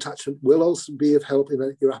clinical attachment will also be of help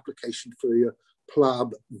in your application for your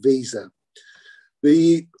PLAB visa.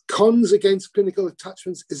 The cons against clinical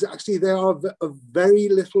attachments is actually they are of very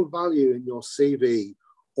little value in your CV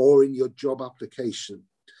or in your job application.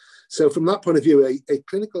 So from that point of view, a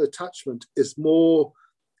clinical attachment is more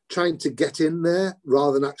trying to get in there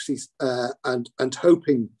rather than actually and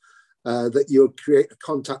hoping that you'll create a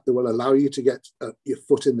contact that will allow you to get your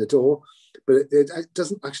foot in the door, but it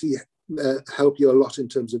doesn't actually help you a lot in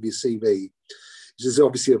terms of your CV. This is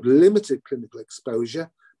obviously of limited clinical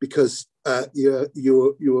exposure because what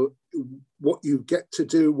you get to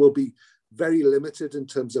do will be very limited in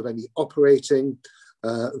terms of any operating,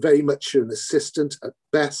 very much you're an assistant at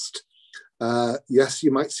best. Yes,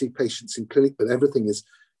 you might see patients in clinic, but everything is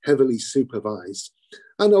heavily supervised.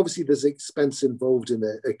 And obviously there's expense involved in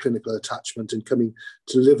a clinical attachment and coming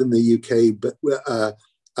to live in the UK, but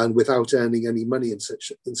and without earning any money in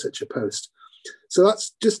such a post. So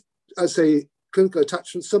that's just, I say, clinical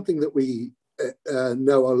attachment, something that we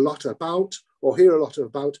know a lot about or hear a lot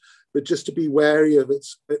about, but just to be wary of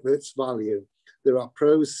its value. There are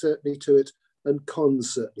pros certainly to it and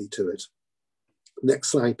cons certainly to it. Next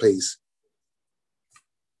slide, please.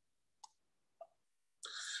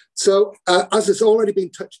 So as it's already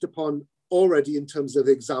been touched upon already in terms of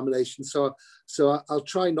the examination, so I'll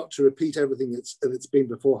try not to repeat everything that's been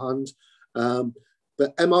beforehand.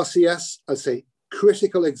 But MRCS, I'd say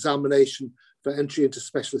critical examination for entry into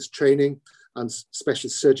specialist training and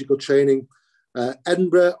specialist surgical training.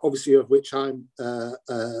 Edinburgh, obviously of which I'm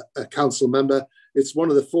a council member, it's one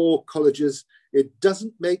of the 4 colleges. It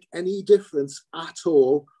doesn't make any difference at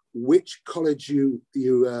all which college you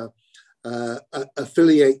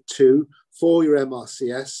affiliate to for your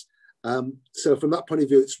MRCS. So from that point of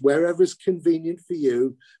view, it's wherever is convenient for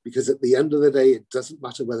you, because at the end of the day, it doesn't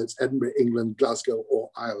matter whether it's Edinburgh, England, Glasgow or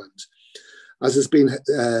Ireland. As has been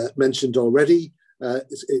mentioned already,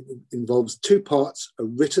 it involves 2 parts, a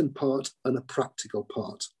written part and a practical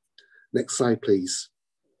part. Next slide, please.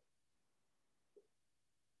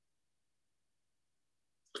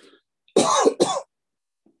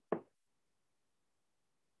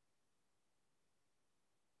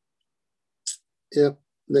 Yeah,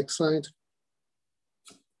 next slide.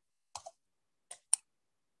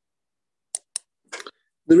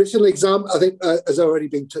 The written exam, I think, has already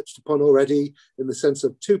been touched upon already in the sense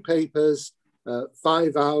of 2 papers,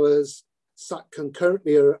 5 hours, sat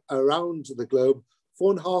concurrently around the globe,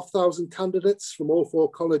 4,500 candidates from all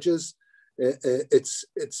 4 colleges. It's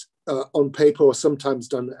on paper or sometimes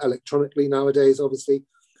done electronically nowadays, obviously,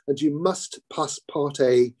 and you must pass Part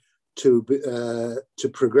A to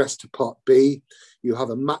progress to Part B. You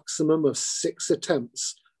have a maximum of 6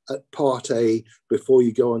 attempts at Part A before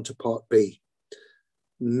you go on to Part B.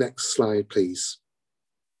 Next slide, please.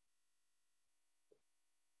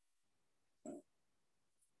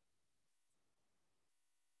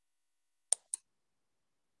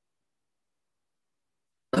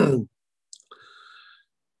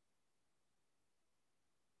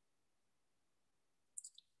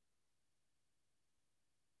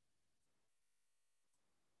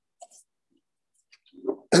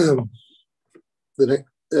 The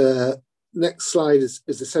next slide is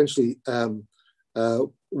essentially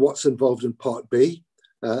what's involved in Part B.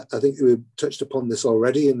 I think we've touched upon this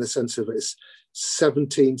already in the sense of it's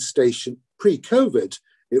 17 station pre-COVID.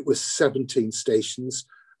 It was 17 stations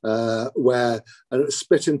and it was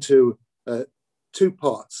split into 2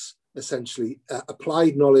 parts, essentially,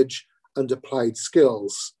 applied knowledge and applied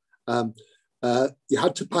skills. You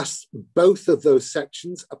had to pass both of those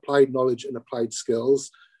sections, applied knowledge and applied skills.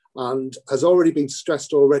 And as already been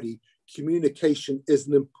stressed already, communication is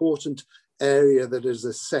an important area that is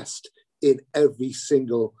assessed in every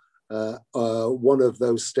single one of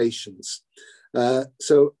those stations.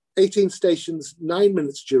 So 18 stations, 9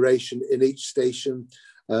 minutes duration in each station.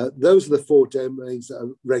 Those are the 4 domains that are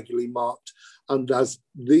regularly marked. And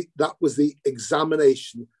that was the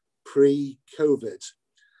examination pre-COVID.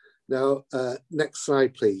 Now, next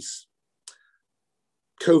slide, please.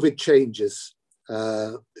 COVID changes.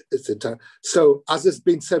 So as has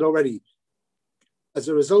been said already, as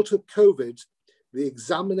a result of COVID, the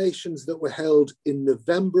examinations that were held in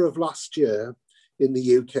November of last year in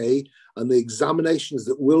the UK, and the examinations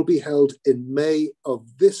that will be held in May of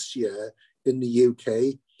this year in the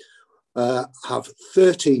UK have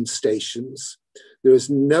 13 stations. There is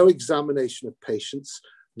no examination of patients.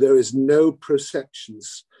 There is no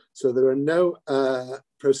prosections. So there are no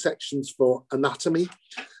prosections for anatomy,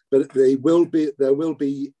 but there will be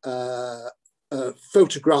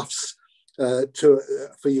photographs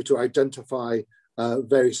for you to identify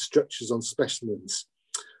various structures on specimens.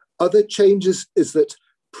 Other changes is that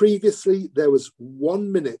previously there was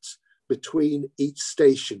 1 minute between each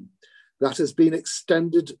station. That has been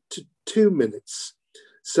extended to 2 minutes.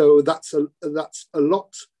 So that's a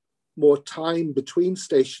lot more time between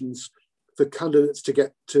stations for candidates to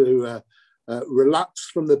get to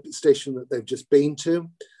relax from the station that they've just been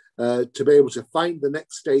to be able to find the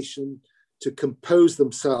next station, to compose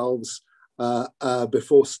themselves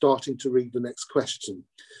before starting to read the next question.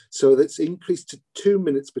 So that's increased to 2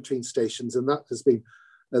 minutes between stations, and that has been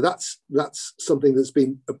that's something that's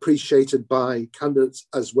been appreciated by candidates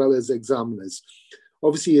as well as examiners.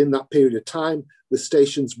 Obviously, in that period of time, the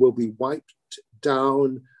stations will be wiped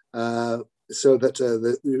down so that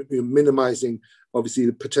you're minimizing, obviously,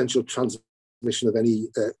 the potential transmission of any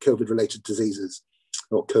COVID-related diseases,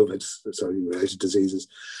 or COVID-related diseases.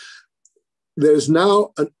 There's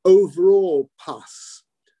now an overall pass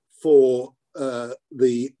for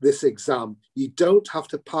this exam. You don't have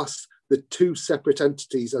to pass the two separate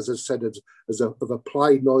entities, as I said, of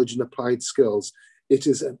applied knowledge and applied skills. It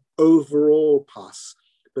is an overall pass,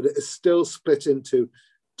 but it is still split into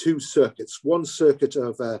two circuits. One circuit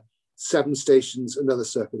of 7 stations, another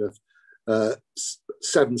circuit of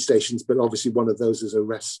 7 stations, but obviously one of those is a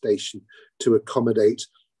rest station to accommodate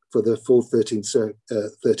for the full 13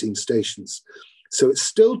 stations. So it's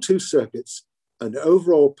still 2 circuits, an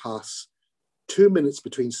overall pass, 2 minutes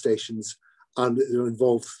between stations, and it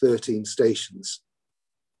involved 13 stations.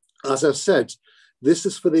 As I've said, this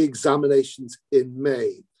is for the examinations in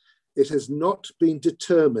May. It has not been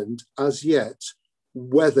determined as yet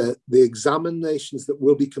whether the examinations that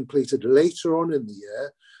will be completed later on in the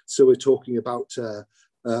year, so we're talking about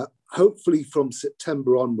hopefully from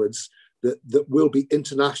September onwards, that will be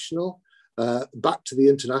international, back to the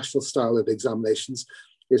international style of examinations.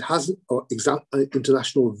 It hasn't, or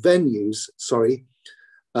international venues, sorry.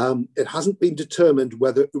 It hasn't been determined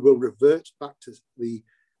whether it will revert back to the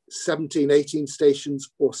 17, 18 stations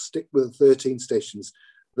or stick with the 13 stations.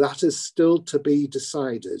 That is still to be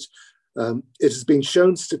decided. It has been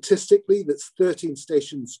shown statistically that 13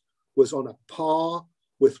 stations was on a par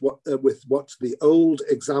with what the old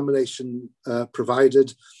examination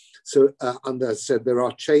provided. So, and as I said, there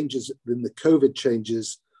are changes in the COVID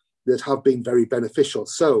changes that have been very beneficial.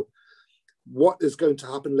 So what is going to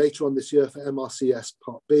happen later on this year for MRCS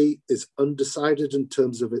Part B is undecided in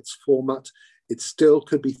terms of its format. It still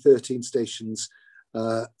could be 13 stations.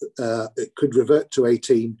 It could revert to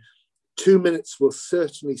 18. 2 minutes will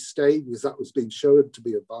certainly stay because that was being shown to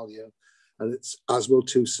be of value, and it's as will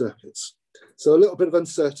 2 circuits. So a little bit of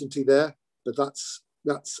uncertainty there, but that's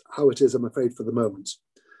how it is, I'm afraid, for the moment.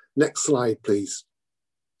 Next slide, please.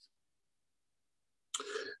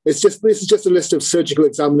 This is just a list of surgical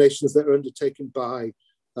examinations that are undertaken by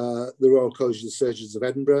the Royal College of Surgeons of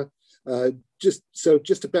Edinburgh. Just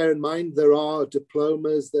to bear in mind, there are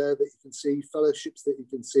diplomas there that you can see, fellowships that you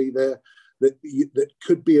can see there that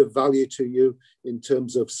could be of value to you in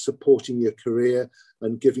terms of supporting your career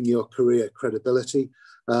and giving your career credibility.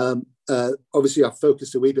 Obviously, I've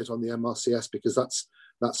focused a wee bit on the MRCS because that's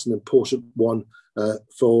an important one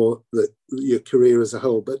for your career as a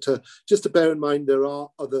whole. But just to bear in mind, there are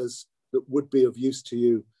others that would be of use to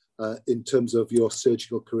you in terms of your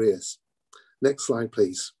surgical careers. Next slide,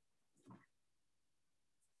 please.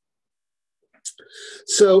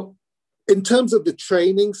 So in terms of the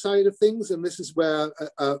training side of things, and this is where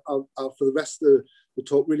I'll for the rest of the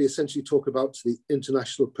talk, really essentially talk about the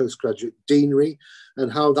International Postgraduate Deanary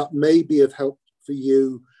and how that may be of help for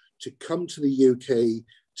you to come to the UK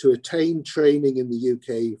to attain training in the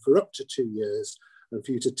UK for up to 2 years and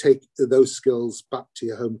for you to take those skills back to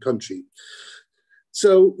your home country.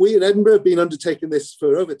 So we in Edinburgh have been undertaking this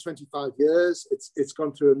for over 25 years. It's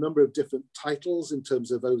gone through a number of different titles in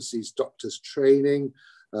terms of overseas doctors training,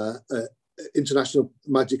 International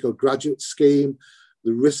Medical Graduate Scheme,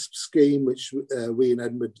 the RISP scheme, which we in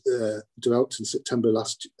Edinburgh developed in September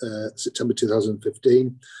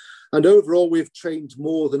 2015. And overall, we've trained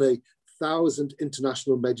more than 1,000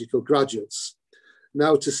 international medical graduates.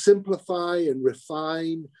 Now, to simplify and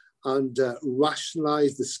refine and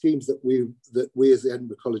rationalise the schemes that we as the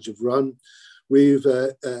Edinburgh College have run, We've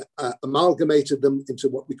amalgamated them into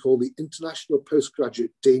what we call the International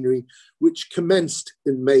Postgraduate Deanery, which commenced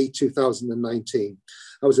in May 2019.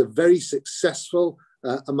 That was a very successful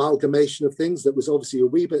amalgamation of things that was obviously a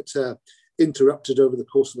wee bit interrupted over the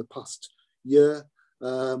course of the past year,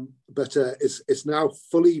 but it's now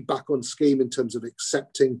fully back on scheme in terms of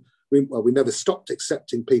accepting. We never stopped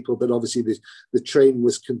accepting people, but obviously the training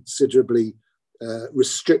was considerably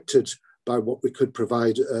restricted by what we could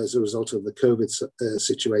provide as a result of the COVID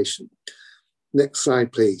situation. Next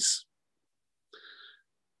slide, please.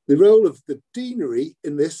 The role of the Deanery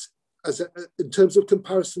in this, in terms of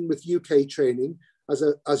comparison with UK training,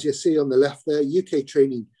 as you see on the left there, UK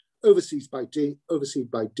training overseen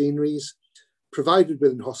by Deaneries, provided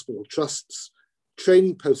within hospital trusts,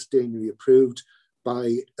 training post-Deanery approved,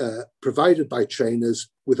 provided by trainers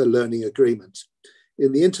with a learning agreement.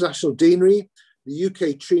 In the International Deanery, the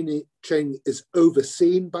UK training is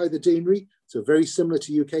overseen by the Deanery, so very similar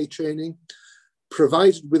to UK training,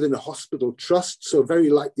 provided within a hospital trust, so very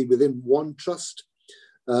likely within one trust,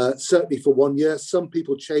 certainly for 1 year. Some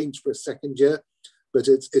people change for a second year, but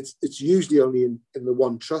it's usually only in the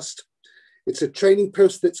one trust. It's a training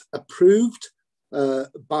post that's approved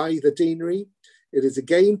by the Deanery. It is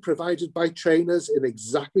again provided by trainers in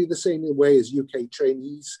exactly the same way as UK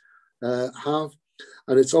trainees have.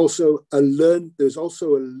 And it's also there's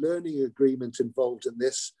also a learning agreement involved in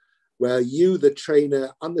this, where you, the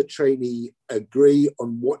trainer, and the trainee agree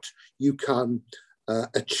on what you can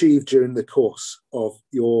achieve during the course of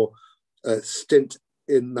your stint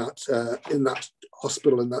in that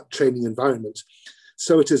hospital, in that training environment.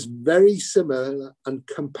 So it is very similar and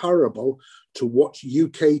comparable to what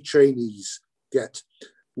UK trainees get.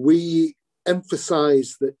 We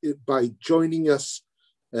emphasize that by joining us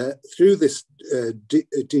through this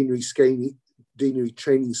Deanery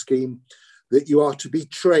training scheme, that you are to be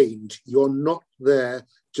trained. You're not there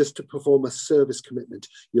just to perform a service commitment.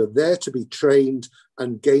 You're there to be trained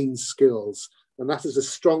and gain skills. And that is a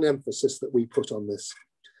strong emphasis that we put on this.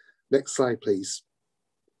 Next slide, please.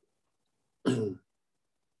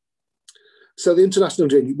 So the International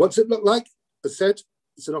Deanery, what's it look like? As I said,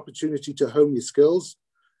 it's an opportunity to hone your skills.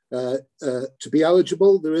 To be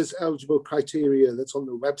eligible, there is eligible criteria that's on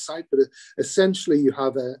the website, but essentially you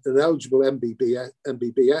have an eligible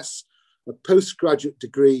MBBS, a postgraduate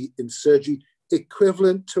degree in surgery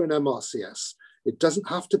equivalent to an MRCS. It doesn't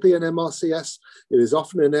have to be an MRCS. It is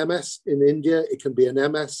often an MS in India. It can be an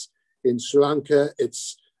MS in Sri Lanka.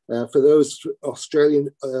 It's for those Australian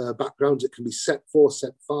backgrounds, it can be Set 4,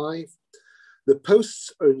 Set 5. The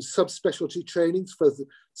posts are in subspecialty trainings,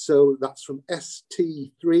 so that's from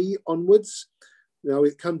ST3 onwards. Now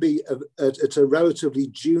it can be at a relatively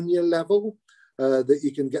junior level that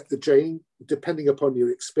you can get the training, depending upon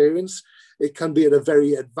your experience. It can be at a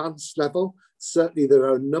very advanced level. Certainly there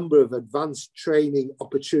are a number of advanced training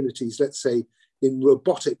opportunities, let's say in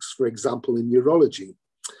robotics, for example, in neurology.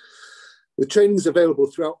 The training is available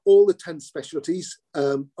throughout all the 10 specialties,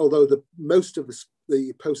 although most of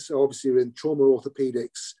the posts are obviously in trauma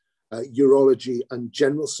orthopedics, urology and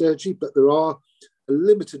general surgery, but there are a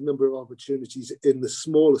limited number of opportunities in the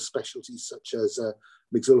smaller specialties such as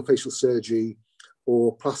maxillofacial surgery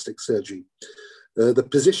or plastic surgery. The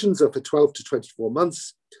positions are for 12 to 24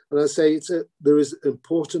 months. And I say there is an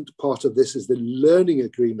important part of this is the learning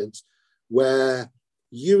agreement, where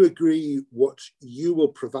you agree what you will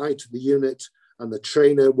provide to the unit and the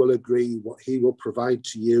trainer will agree what he will provide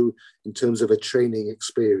to you in terms of a training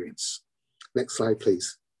experience. Next slide,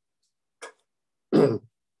 please.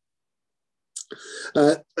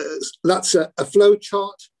 That's a flow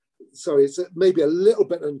chart. Sorry, it's maybe a little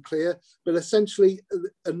bit unclear, but essentially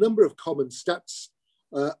a number of common steps.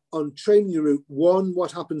 On training route 1,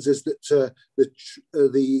 what happens is that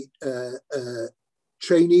the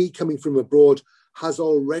trainee coming from abroad has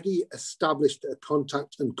already established a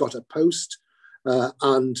contact and got a post.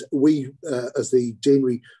 And we, as the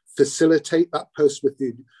Deanery, facilitate that post with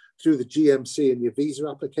you through the GMC and your visa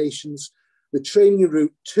applications. The training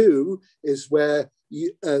route 2 is where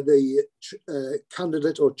the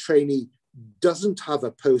candidate or trainee doesn't have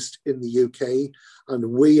a post in the UK,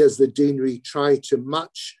 and we as the Deanery try to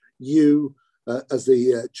match you as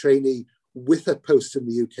the trainee with a post in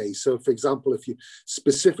the UK. So for example, if you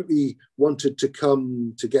specifically wanted to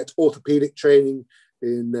come to get orthopaedic training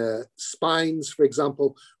in spines, for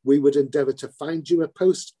example, we would endeavour to find you a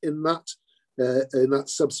post in that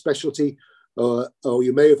subspecialty, or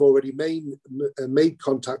you may have already made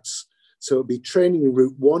contacts. So it'd be training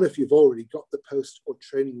route 1 if you've already got the post, or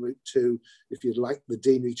training route 2 if you'd like the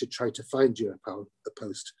Deanery to try to find you a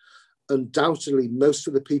post. Undoubtedly, most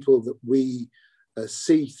of the people that we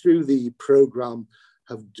see through the programme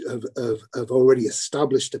have already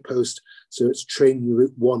established a post. So it's training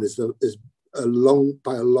route 1 is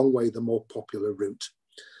by a long way the more popular route.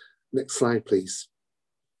 Next slide, please.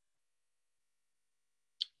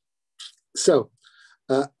 So,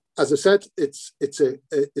 as I said, the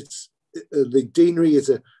Deanary is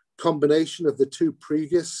a combination of the 2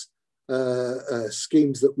 previous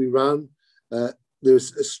schemes that we ran.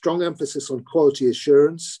 There's a strong emphasis on quality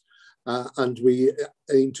assurance, and we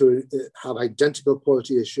aim to have identical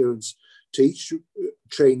quality assurance to each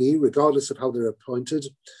trainee, regardless of how they're appointed.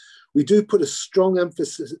 We do put a strong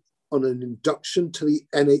emphasis on an induction to the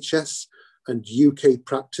NHS and UK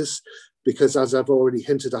practice, because as I've already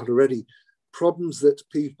hinted at already, problems that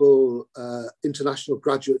people, international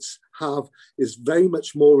graduates have is very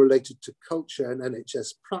much more related to culture and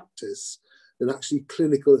NHS practice than actually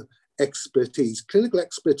clinical expertise. Clinical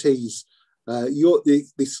expertise,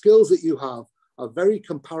 the skills that you have are very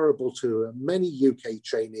comparable to many UK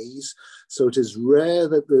trainees. So it is rare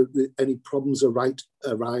that any problems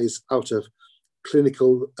arise out of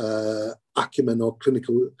clinical acumen or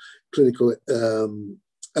clinical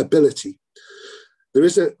ability. There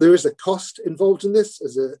is a cost involved in this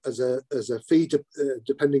as a fee,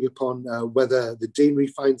 depending upon whether the Deanary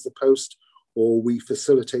finds the post or we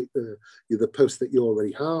facilitate the post that you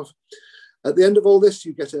already have. At the end of all this,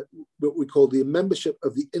 you get what we call the membership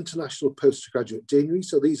of the International Postgraduate Deanary.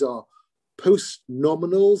 So these are post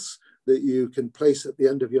nominals that you can place at the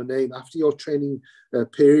end of your name after your training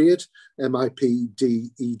period,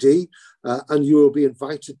 MIPDED, and you will be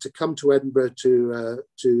invited to come to Edinburgh to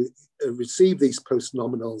receive these post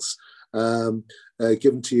nominals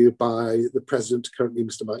given to you by the president, currently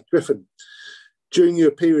Mr. Mike Griffin. During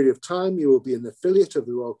your period of time, you will be an affiliate of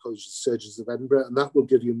the Royal College of Surgeons of Edinburgh, and that will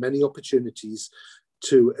give you many opportunities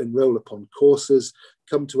to enrol upon courses,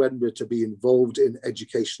 come to Edinburgh to be involved in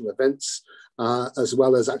educational events, as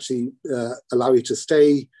well as actually allow you to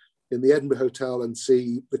stay in the Edinburgh Hotel and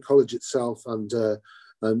see the college itself and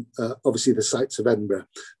obviously the sights of Edinburgh.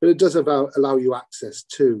 But it does allow you access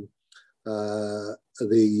to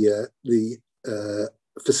the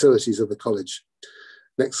facilities of the college.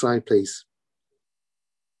 Next slide, please.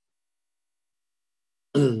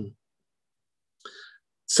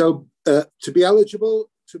 So to be eligible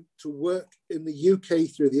to work in the UK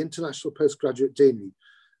through the International Postgraduate Deanary,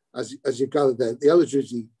 as you gather there, the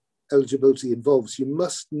eligibility involves you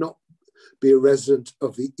must not be a resident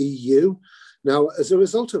of the EU. Now, as a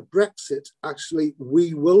result of Brexit, actually,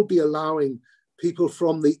 we will be allowing people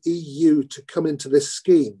from the EU to come into this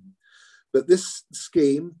scheme. But this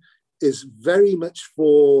scheme is very much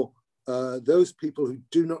for those people who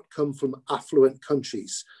do not come from affluent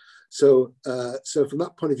countries. So from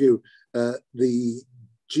that point of view, the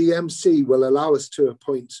GMC will allow us to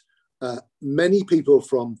appoint many people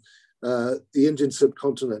from the Indian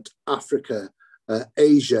subcontinent, Africa,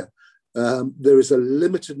 Asia. There is a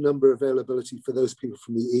limited number availability for those people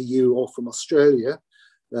from the EU or from Australia.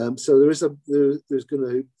 So there's going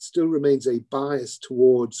to still remains a bias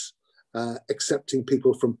towards accepting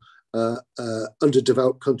people from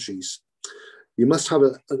underdeveloped countries. You must have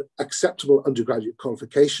an acceptable undergraduate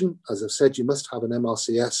qualification. As I've said, you must have an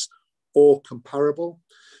MRCS or comparable.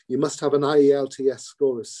 You must have an IELTS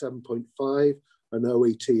score of 7.5, an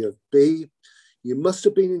OET of B. You must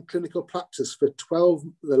have been in clinical practice for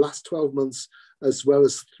the last 12 months, as well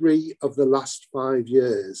as 3 of the last 5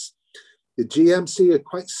 years. The GMC are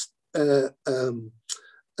quite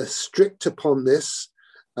strict upon this.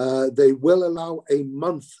 They will allow a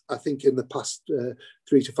month, I think, in the past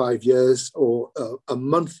 3 to 5 years, or a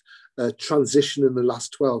month transition in the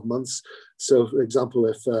last 12 months. So, for example,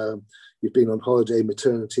 if you've been on holiday,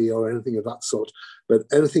 maternity, or anything of that sort, but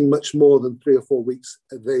anything much more than 3 or 4 weeks,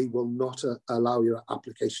 they will not allow your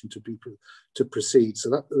application to proceed. So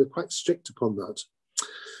they're quite strict upon that.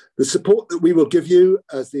 The support that we will give you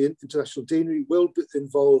as the International Deanary will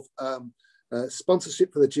involve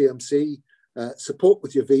sponsorship for the GMC, support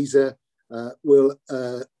with your visa. We'll,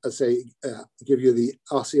 as I say, give you the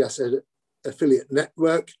RCSEd affiliate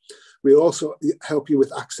network. We also help you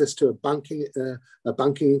with access to a banking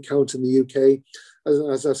account in the UK.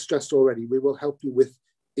 As I've stressed already, we will help you with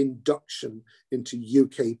induction into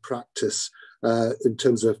UK practice in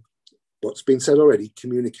terms of what's been said already,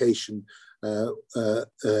 communication, a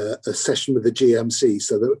session with the GMC,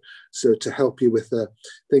 so to help you with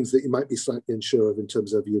things that you might be slightly unsure of in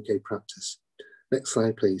terms of UK practice. Next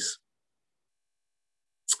slide, please.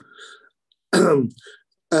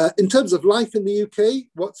 In terms of life in the UK,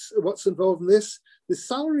 what's involved in this? The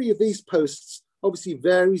salary of these posts obviously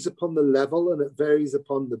varies upon the level, and it varies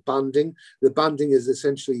upon the banding. The banding is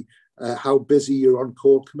essentially how busy your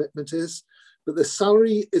on-call commitment is. But the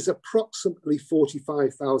salary is approximately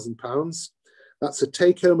 £45,000. That's a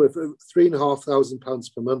take-home of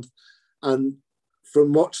 £3,500 per month. And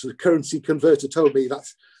from what the currency converter told me,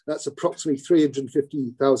 that's approximately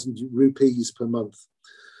 350,000 rupees per month.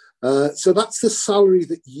 So that's the salary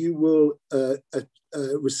that you will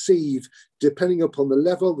receive depending upon the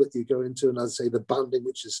level that you go into, and as I say, the banding,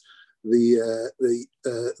 which is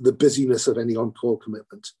the busyness of any on-call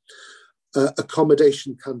commitment.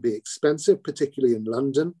 Accommodation can be expensive, particularly in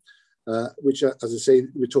London, which, as I say,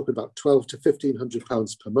 we're talking about £1,200 to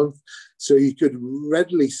 £1,500 per month. So you could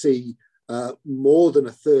readily see more than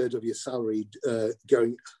a third of your salary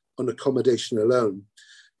going on accommodation alone.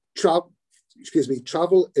 Travel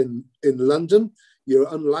in London, you're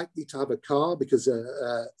unlikely to have a car because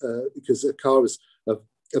a car is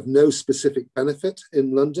of no specific benefit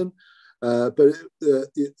in London. But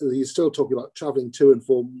you're still talking about travelling to and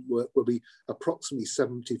from work will be approximately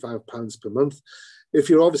 £75 per month. If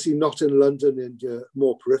you're obviously not in London and you're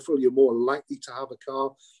more peripheral, you're more likely to have a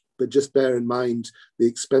car, but just bear in mind the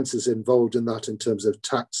expenses involved in that in terms of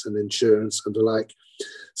tax and insurance and the like.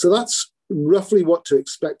 So that's roughly what to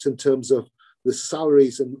expect in terms of the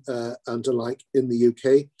salaries and the like in the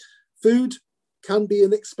UK. Food can be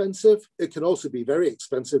inexpensive. It can also be very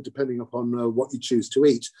expensive depending upon what you choose to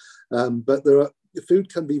eat. But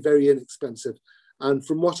food can be very inexpensive. And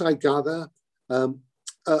from what I gather,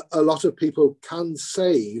 a lot of people can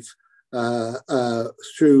save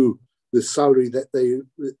through the salary that they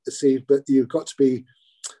receive, but you've got to be,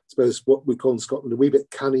 I suppose, what we call in Scotland, a wee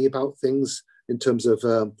bit canny about things in terms of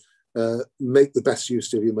make the best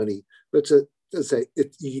use of your money. But as I say,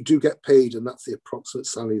 you do get paid, and that's the approximate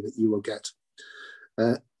salary that you will get.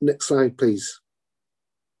 Next slide, please.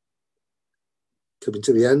 Coming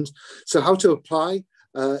to the end. So how to apply?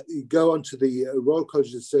 You go onto the Royal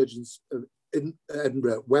College of Surgeons in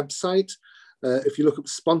Edinburgh website. If you look at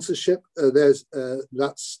sponsorship, that's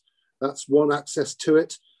one access to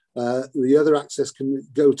it. The other access can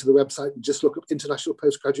go to the website and just look up International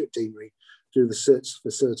Postgraduate Deanary through the search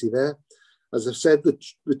facility there. As I've said,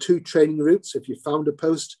 the two training routes, if you found a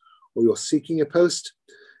post or you're seeking a post,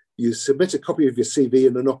 you submit a copy of your CV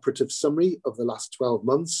and an operative summary of the last 12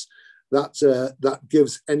 months. That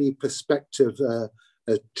gives any prospective a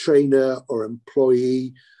trainer or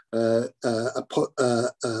employee a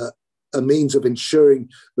means of ensuring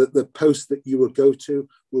that the post that you will go to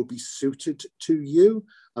will be suited to you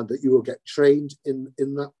and that you will get trained in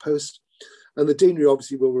that post. And the Deanary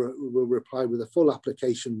obviously will reply with a full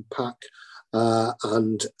application pack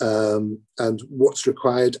and what's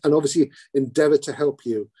required, and obviously endeavour to help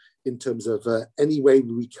you in terms of any way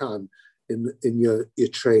we can in your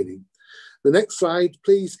training. The next slide,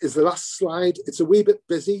 please, is the last slide. It's a wee bit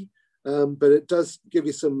busy, but it does give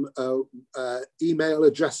you some email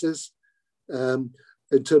addresses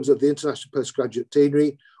in terms of the International Postgraduate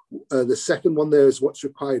Deanary. The second one there is what's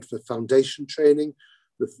required for foundation training.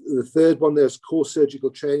 The third one there is core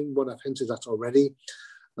surgical training, one I've hinted at already.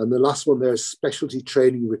 And the last one there is specialty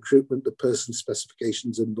training recruitment, the person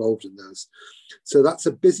specifications involved in those. So that's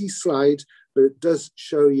a busy slide, but it does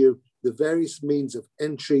show you the various means of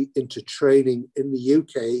entry into training in the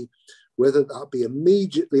UK, whether that be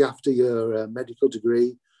immediately after your medical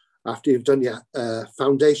degree, after you've done your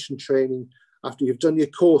foundation training, after you've done your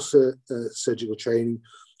core surgical training,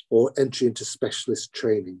 or entry into specialist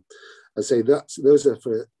training. I say those are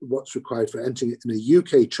for what's required for entering in a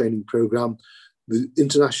UK training programme. The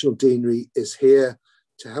International Deanary is here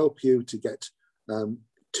to help you to get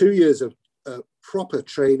 2 years of proper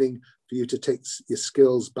training for you to take your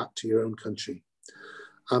skills back to your own country.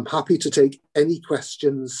 I'm happy to take any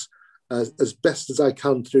questions as best as I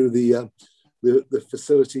can through the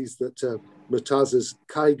facilities that Murtaza's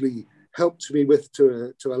kindly helped me with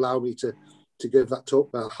to allow me to give that talk.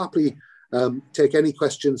 I'll happily take any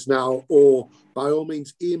questions now, or by all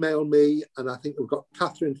means email me. And I think we've got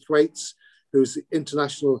Catherine Thwaites, who's the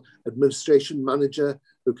International Administration Manager,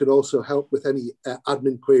 who can also help with any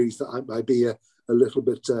admin queries that I might be a little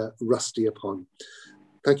bit rusty upon.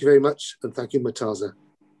 Thank you very much, and thank you, Murtaza.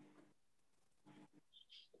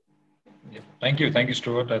 Yeah, thank you,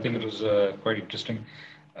 Stuart. I think it was quite interesting.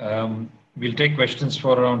 We'll take questions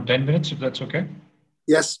for around 10 minutes, if that's okay.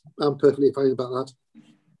 Yes, I'm perfectly fine about that.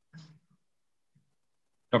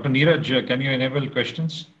 Dr. Neeraj, can you enable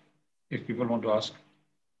questions if people want to ask?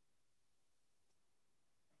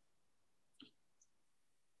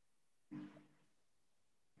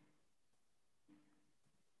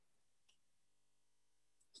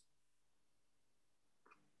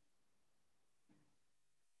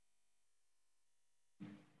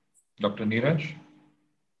 Dr. Neeraj?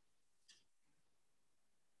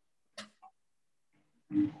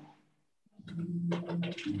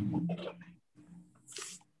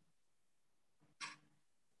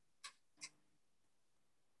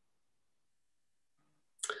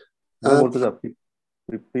 Murtaza,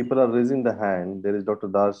 people are raising the hand. There is Dr.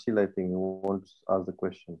 Darshil, I think, who wants to ask the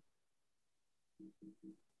question.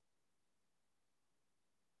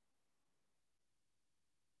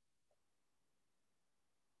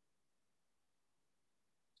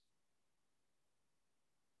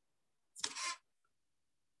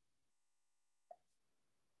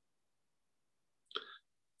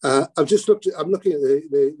 I'm looking at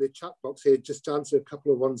the chat box here, just to answer a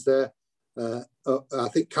couple of ones there. I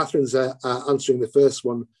think Catherine's answering the first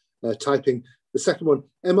one, typing. The second one,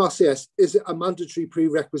 MRCS, is it a mandatory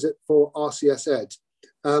prerequisite for RCSEd?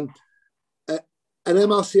 An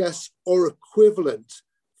MRCS or equivalent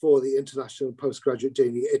for the International Postgraduate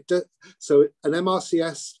Deanary. So an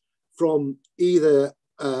MRCS from either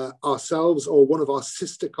ourselves or one of our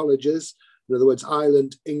sister colleges, in other words,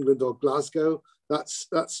 Ireland, England, or Glasgow. That's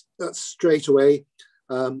straight away.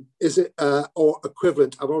 Is it or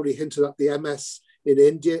equivalent? I've already hinted at the MS in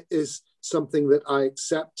India is something that I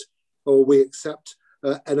accept, or we accept.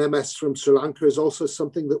 An MS from Sri Lanka is also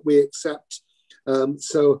something that we accept.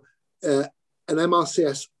 So an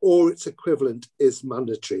MRCS or its equivalent is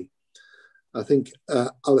mandatory. I think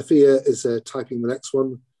Alafia is typing the next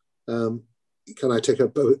one. Can I take a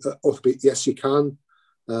Orthopaedic? Yes, you can.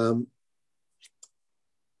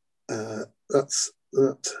 That's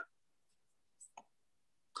that.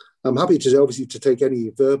 I'm happy to obviously to take any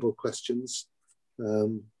verbal questions.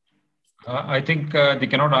 I think they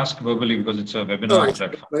cannot ask verbally because it's a webinar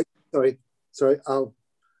platform. Right. Sorry. I'll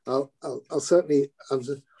certainly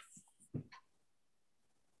answer.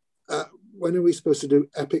 When are we supposed to do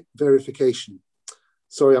EPIC verification?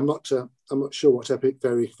 Sorry, I'm not sure what EPIC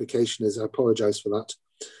verification is. I apologise for that.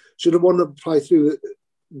 Should I want to apply through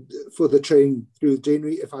for the training through the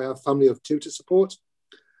Deanary if I have family of tutor support?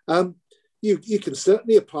 You can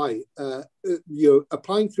certainly apply. You're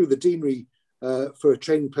applying through the Deanary for a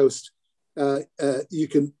training post. There's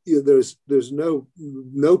no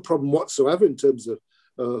problem whatsoever in terms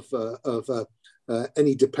of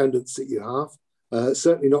any dependence that you have.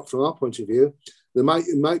 Certainly not from our point of view. There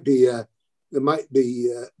might be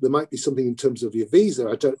something in terms of your visa.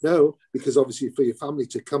 I don't know, because obviously for your family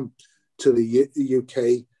to come to the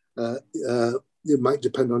UK, it might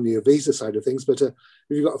depend on your visa side of things. But if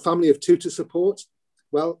you've got a family of tutor support,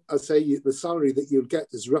 well, I'd say the salary that you'll get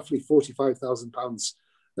is roughly £45,000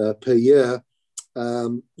 per year.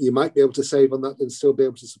 You might be able to save on that and still be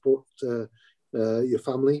able to support your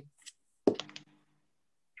family.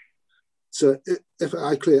 So if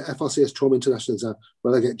I clear FRCS Trauma International exam,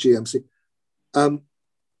 will I get GMC? I'm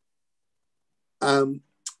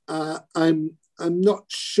not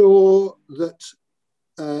sure that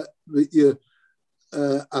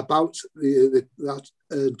about that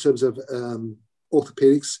in terms of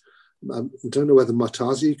orthopedics. I don't know whether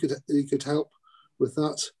Murtaza you could help with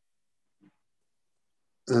that.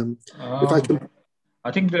 If I can,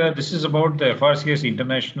 I think this is about the FRCS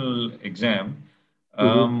international exam.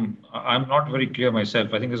 I'm not very clear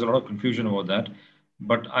myself. I think there's a lot of confusion about that.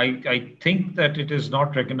 But I think that it is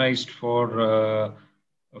not recognized for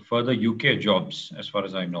further UK jobs, as far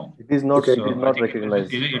as I know. It is not. So it is not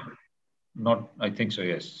recognized. I think so.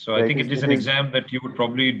 Yes. So yeah, I think it is an exam that you would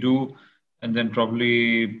probably do, and then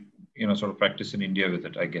probably sort of practice in India with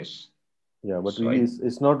it, I guess. Yeah, but so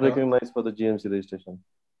it's not recognized for the GMC registration.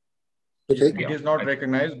 Okay. It is not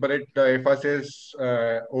recognized, but FRCS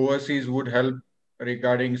overseas would help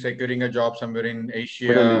regarding securing a job somewhere in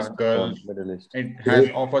Asia, Gulf. Middle East.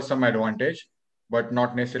 It offers some advantage, but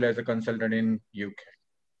not necessarily as a consultant in UK.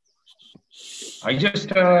 I just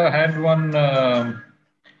had one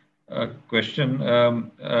question.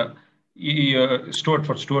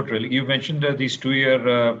 Stuart, really. You mentioned these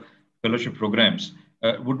 2-year fellowship programs.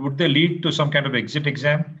 Would they lead to some kind of exit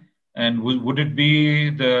exam? And would it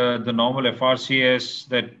be the normal FRCS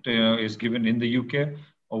that is given in the UK,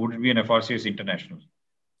 or would it be an FRCS international?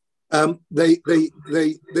 They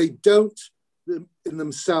don't in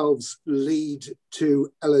themselves lead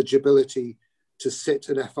to eligibility to sit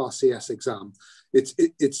an FRCS exam. Yes,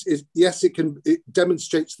 it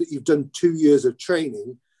demonstrates that you've done 2 years of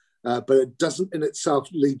training, but it doesn't in itself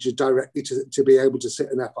lead you directly to be able to sit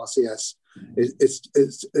an FRCS.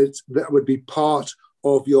 That would be part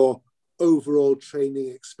of your overall training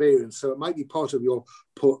experience. So it might be part of your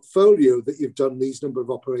portfolio that you've done these number of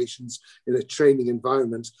operations in a training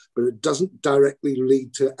environment, but it doesn't directly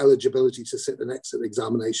lead to eligibility to sit an exit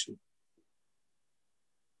examination.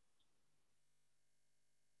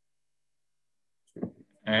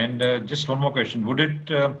 And just one more question: would it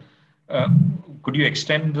could you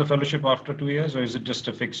extend the fellowship after 2 years, or is it just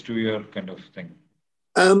a fixed 2-year kind of thing?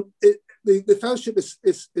 The fellowship is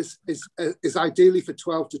ideally for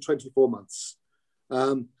 12 to 24 months.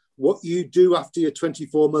 What you do after your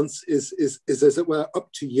 24 months is as it were up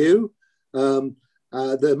to you.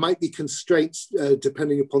 There might be constraints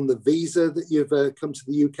depending upon the visa that you've come to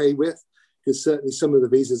the UK with, because certainly some of the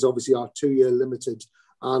visas obviously are 2-year limited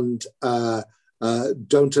and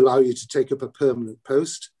don't allow you to take up a permanent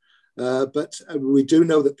post. But we do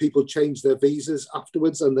know that people change their visas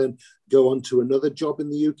afterwards and then go on to another job in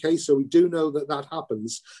the UK. So we do know that that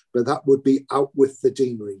happens, but that would be out with the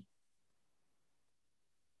deanery.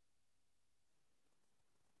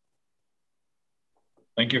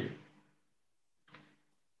 Thank you.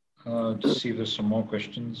 Just see if there's some more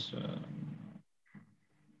questions.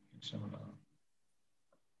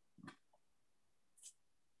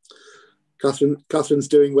 Catherine's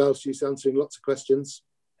doing well. She's answering lots of questions.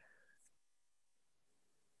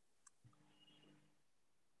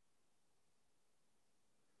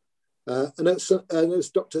 And as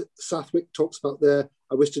Dr. Sathwick talks about there,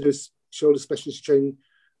 I wish to do shoulder specialist training.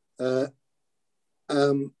 I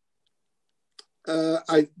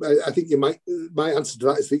think my answer to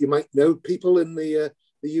that is that you might know people in the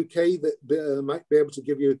UK that might be able to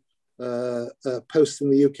give you a post in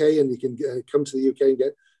the UK, and you can come to the UK and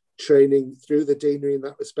get training through the deanery in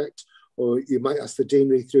that respect, or you might ask the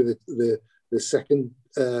deanery through the second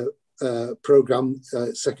program,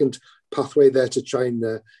 second pathway there to try and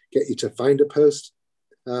get you to find a post.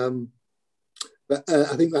 But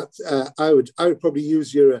I think that I would probably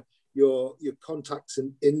use your contacts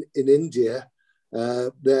in India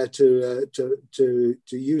there to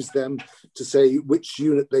use them to say which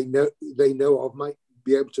unit they know of might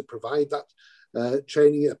be able to provide that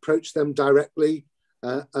training. Approach them directly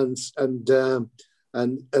and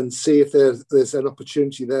see if there's an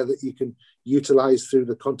opportunity there that you can utilize through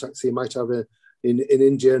the contacts you might have in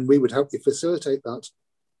India, and we would help you facilitate that.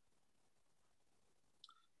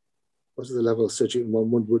 What is the level of surgery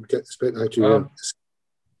one would get this bit out to?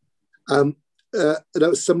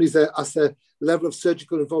 Somebody's there asked the level of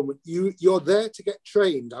surgical involvement. You're there to get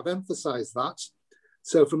trained. I've emphasized that.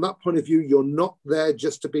 So from that point of view, you're not there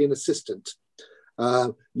just to be an assistant.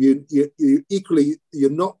 You equally, you're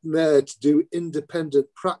not there to do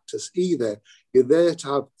independent practice either. You're there to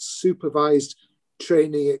have supervised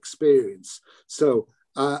training experience. So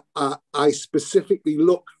I specifically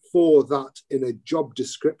look for that in a job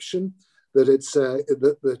description, that it's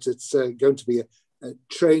going to be a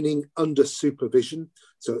training under supervision.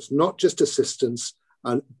 So it's not just assistance,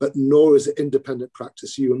 but nor is it independent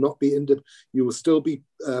practice. You will not be you will still be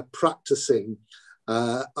practicing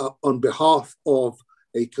on behalf of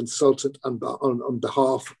a consultant and on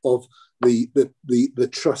behalf of the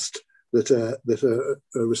trust that are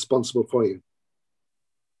responsible for you.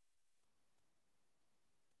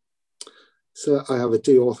 So I have a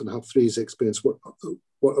D Orth and have 3 years experience. What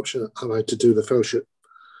option have I to do the fellowship?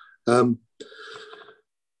 I'm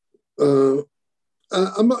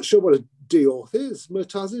not sure what a D Orth is.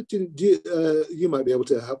 Murtaza, you might be able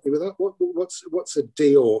to help me with that. What's a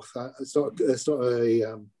D Orth? It's not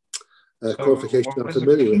a qualification I'm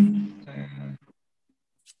familiar with.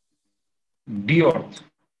 D Orth.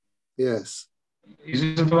 Yes. Is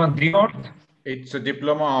it the one D Orth? It's a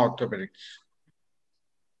diploma orthopedics.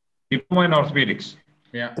 Diploma in orthopedics.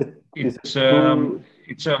 Yeah. It's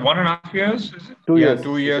a 1.5 years, is it? 2 years.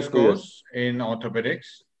 2 years course in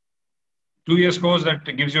orthopedics. 2 years course that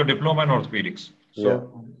gives you a diploma in orthopedics.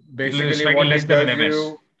 So basically what it does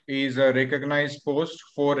you is a recognized post,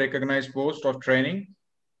 4 recognized posts of training.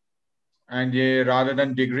 And rather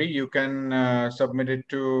than degree, you can submit it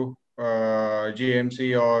to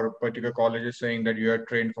GMC or particular colleges saying that you are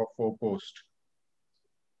trained for 4 posts,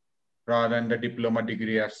 rather than the diploma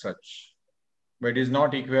degree as such. But it is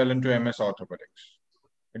not equivalent to MS orthopedics.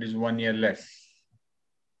 It is 1 year less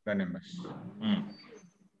than MS.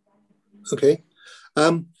 Okay.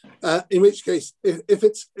 In which case,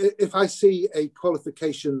 if I see a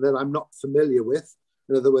qualification that I'm not familiar with,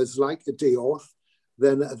 in other words, like a D Orth,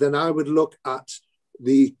 then I would look at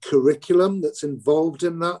the curriculum that's involved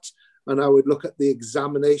in that, and I would look at the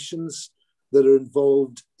examinations that are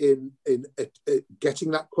involved in getting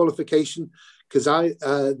that qualification, because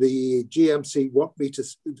the GMC want me to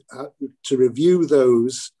review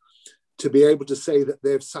those to be able to say that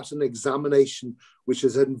they've sat an examination which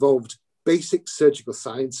has involved basic surgical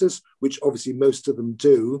sciences, which obviously most of them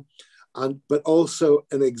do, but also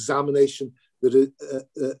an examination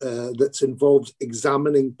that's involved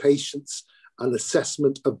examining patients and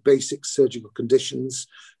assessment of basic surgical conditions.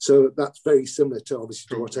 So that's very similar to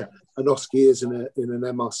obviously to what an OSCE is in an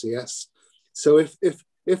MRCS. So if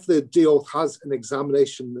the DORTH has an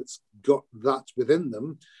examination that's got that within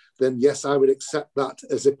them, then yes, I would accept that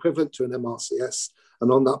as equivalent to an MRCS.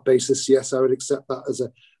 And on that basis, yes, I would accept that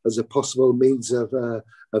as a possible means of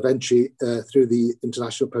entry through the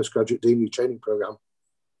International Postgraduate Deanary Training Programme.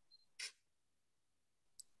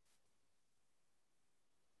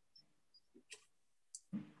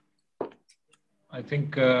 I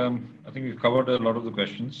think we've covered a lot of the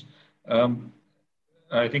questions.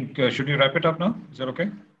 I think should we wrap it up now? Is that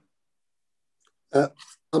okay?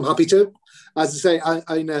 I'm happy to. As I say,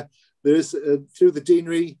 I know there is through the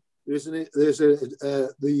deanery. There's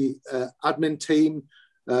the admin team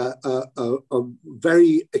are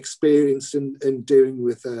very experienced in dealing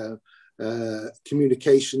with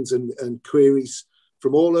communications and queries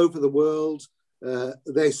from all over the world.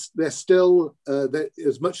 They're still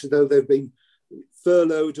as much as though they've been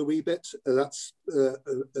furloughed a wee bit. That's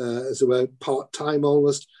as it were part-time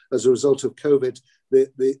almost as a result of COVID.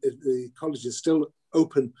 The college is still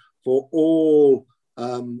open for all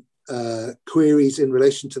queries in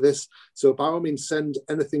relation to this. So by all means, send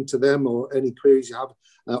anything to them or any queries you have,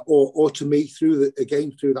 or to me through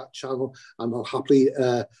that channel, and I'll happily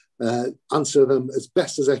answer them as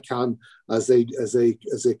best as I can as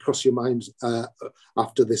they cross your mind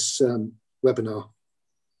after this webinar.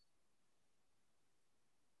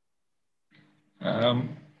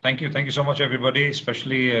 Thank you so much, everybody,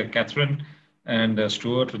 especially Catherine and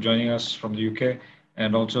Stuart for joining us from the UK.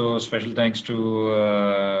 And also special thanks to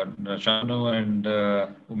Shantanu and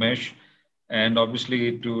Umesh, and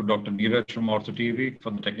obviously to Dr. Neeraj from OrthoTV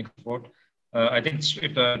for the technical support. I think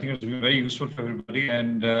it was very useful for everybody.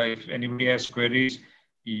 And if anybody has queries,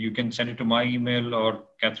 you can send it to my email or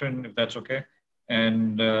Catherine, if that's okay,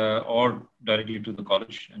 and or directly to the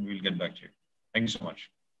college, and we'll get back to you. Thank you so much.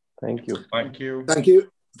 Thank you. Bye. Thank you. Thank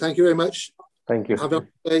you. Thank you very much. Thank you. Have a nice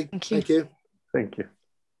day. Thank you. Thank you.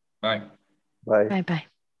 Bye. Bye. Bye-bye.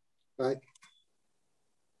 Bye.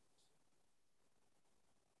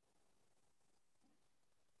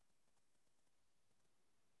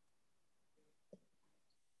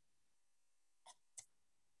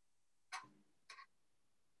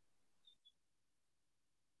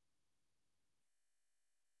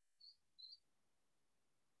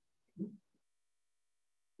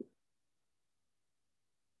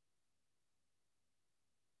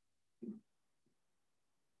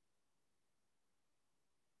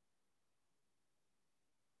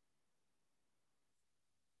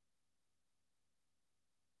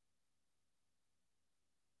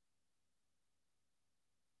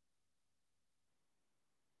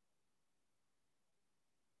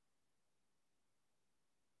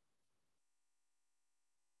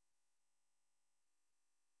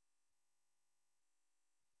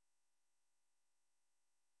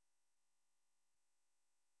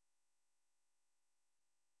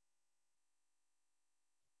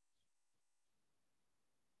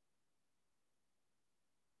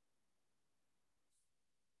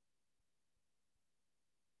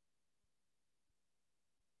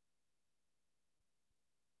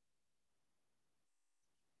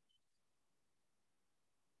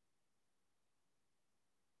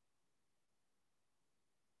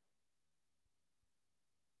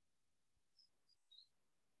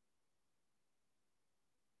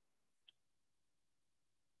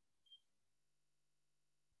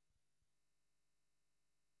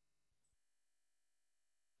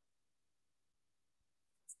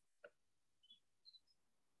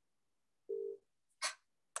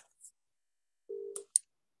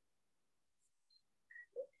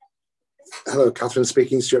 Hello, Catherine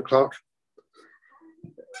speaking, Stuart Clark.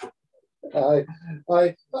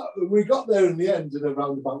 We got there in the end in a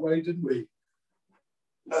roundabout way, didn't we?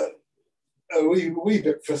 We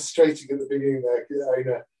bit frustrating at the beginning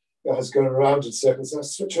there. I was going around in circles. I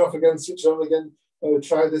switch it off again, switch it on again. Oh,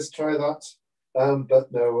 try this, try that.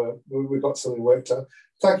 But no, we got something worked out.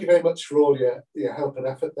 Thank you very much for all your help and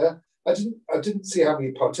effort there. I didn't see how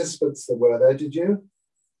many participants there were there. Did you?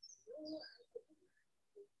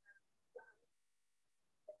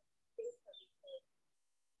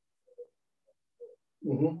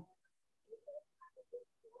 Mm-hmm.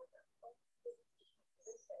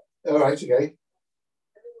 All right, okay.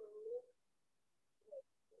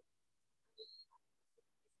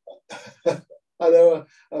 I know.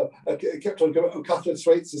 I kept on going. Oh, Catherine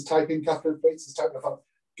Thwaites is typing. Catherine Thwaites is typing. I thought,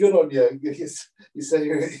 good on you. You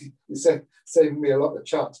say saving me a lot of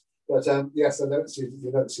chat. But yes, I noticed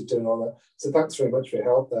you doing all that. So thanks very much for your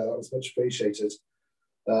help there. That was much appreciated.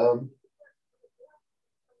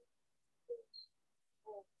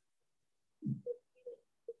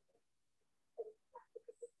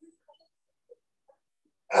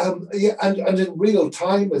 Yeah, and in real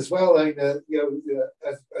time as well. I you know,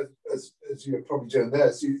 as you're probably doing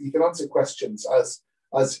there, so you can answer questions as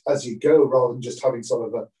you go, rather than just having sort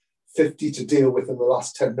of a 50 to deal with in the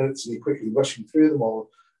last 10 minutes and you're quickly rushing through them all.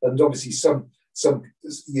 And obviously, some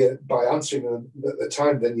by answering them at the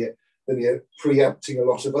time, then you're preempting a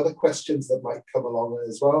lot of other questions that might come along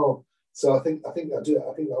as well. So I think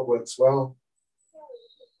that works well.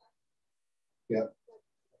 Yeah.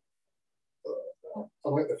 I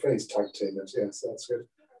like the phrase tag teamers. Yes, that's good.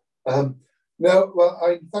 No,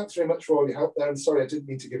 well, thanks very much for all your help there. And sorry, I didn't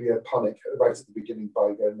mean to give you a panic right at the beginning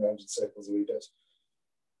by going around in circles a wee bit.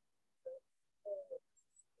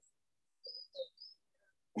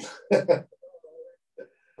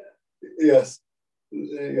 Yes,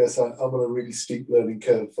 I'm on a really steep learning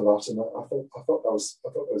curve for that, and I thought I was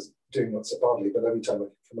doing not so badly, but every time I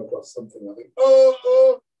come across something, I think,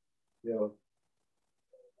 yeah.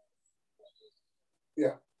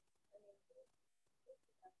 Yeah.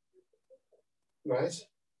 Right.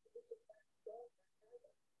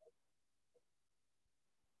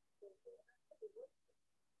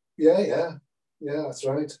 Yeah, that's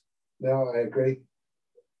right. No, I agree.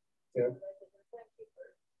 Yeah.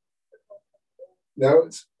 No,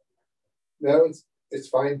 it's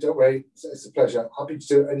fine. Don't worry. It's a pleasure. Happy to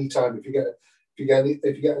do it any time. If you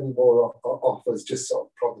get any more offers, just sort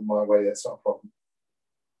of prod them my way. It's not a problem.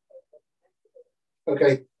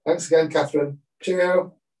 Okay. Thanks again, Catherine.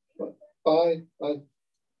 Cheerio. Bye. Bye.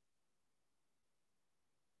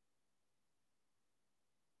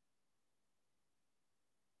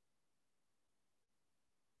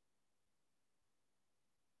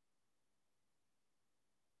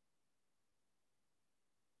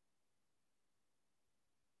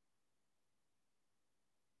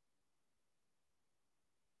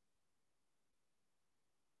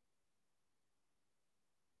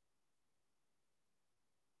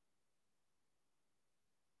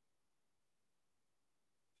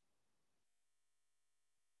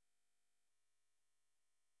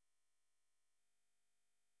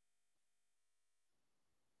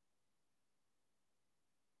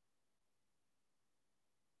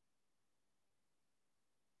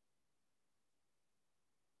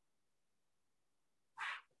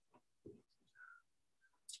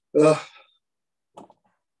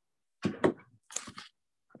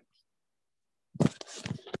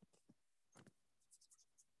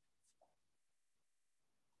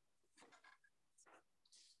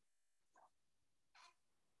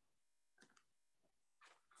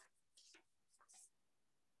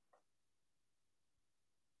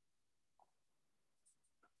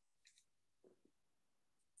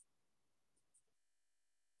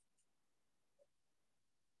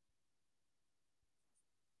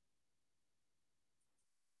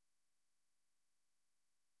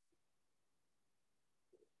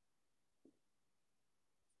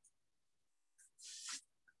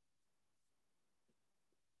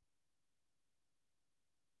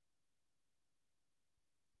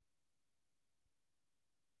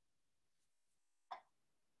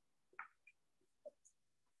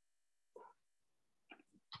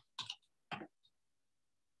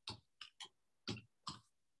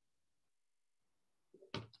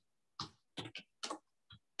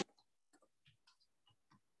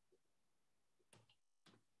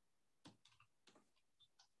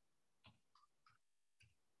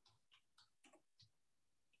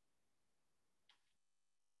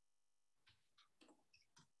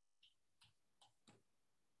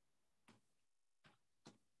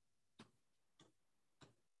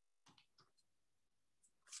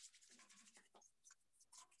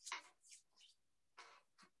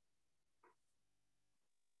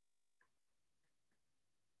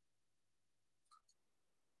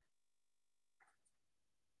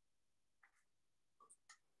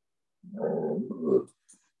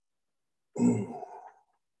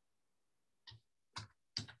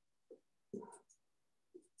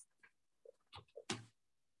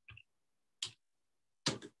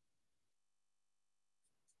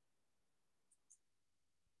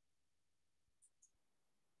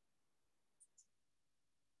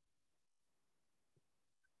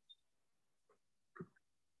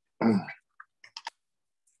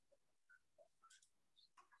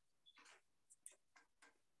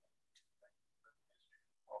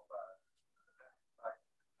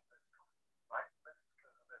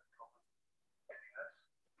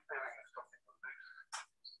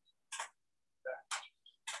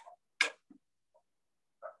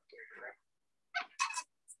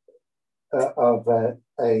 Of a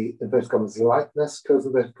inverted commas lightness, close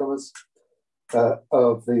inverted commas,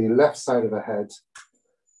 of the left side of the head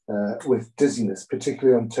with dizziness,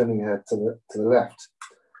 particularly on turning your head to the left.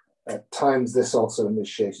 At times, this also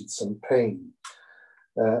initiated some pain.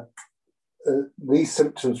 These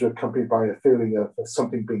symptoms were accompanied by a feeling of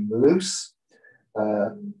something being loose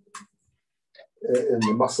in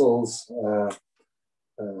the muscles,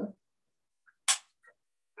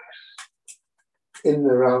 in and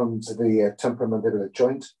around the temporomandibular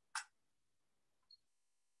joint,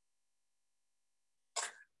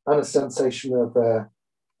 and a sensation of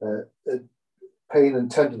pain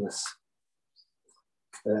and tenderness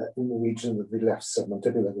in the region of the left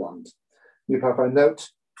submandibular gland. I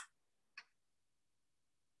note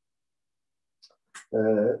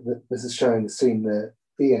that this is showing the scene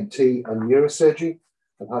ENT and neurosurgery.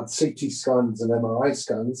 I've had CT scans and MRI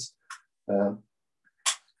scans.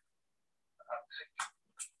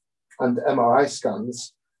 And MRI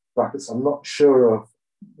scans, brackets, I'm not sure of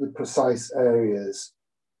the precise areas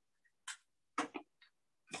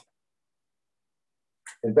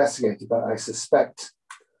investigated, but I suspect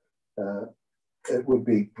it would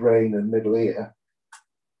be brain and middle ear,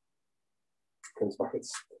 close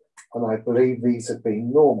brackets, and I believe these have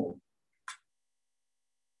been normal.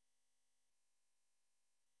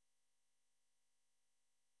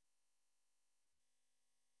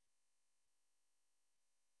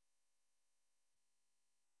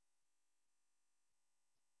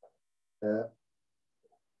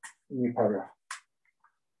 New paragraph.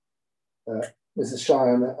 Mrs.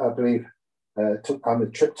 Cheyenne, I believe, took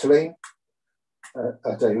amitriptyline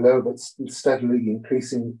at a low but steadily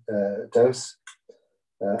increasing dose.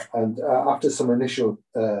 And after some initial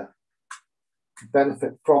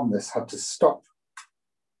benefit from this, had to stop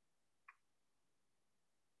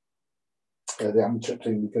the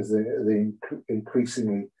amitriptyline because of the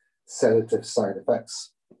increasingly sedative side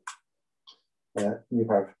effects. New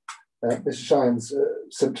paragraph. Mr. Cheyenne's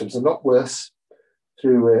symptoms are not worse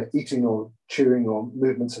through eating or chewing or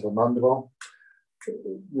movements of the mandible.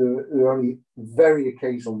 There are only very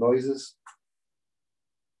occasional noises.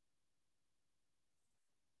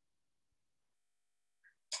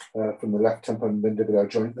 From the left temporomandibular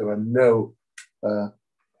joint, there are no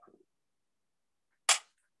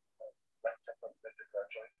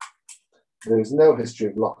there is no history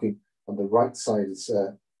of locking, and the right side is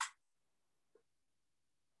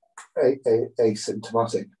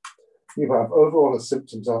asymptomatic. You have overall the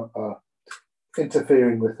symptoms are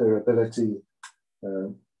interfering with her ability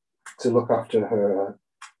to look after her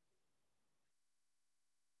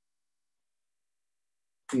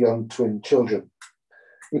young twin children.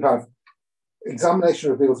 You have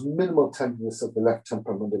examination reveals minimal tenderness of the left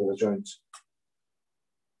temporomandibular joint.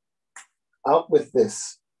 Out with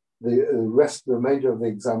this, the remainder of the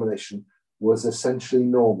examination was essentially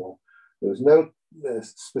normal. There was no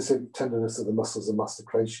specific tenderness of the muscles of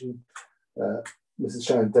mastication. Mrs.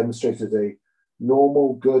 Cheyenne demonstrated a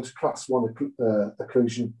normal, good class 1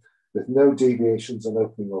 occlusion with no deviations on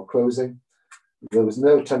opening or closing. There was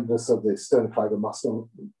no tenderness of the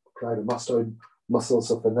sternocleidomastoid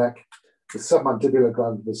muscles of the neck. The submandibular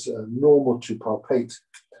gland was normal to palpate,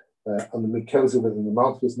 and the mucosa within the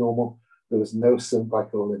mouth was normal. There was no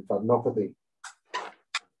cervical lymphadenopathy.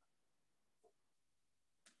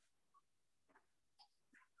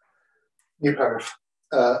 New paragraph.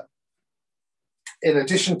 In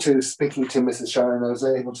addition to speaking to Mrs. Cheyenne, I was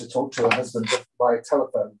able to talk to her husband via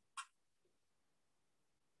telephone,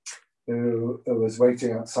 who was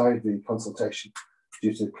waiting outside the consultation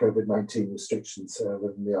due to COVID-19 restrictions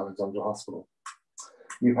within the Alexandra Hospital.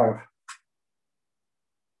 New paragraph.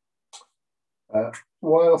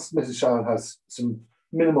 Whilst Mrs. Cheyenne has some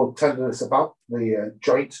minimal tenderness about the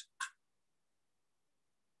joint,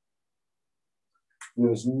 there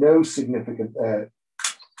was no significant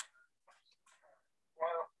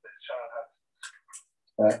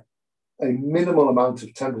a minimal amount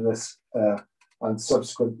of tenderness and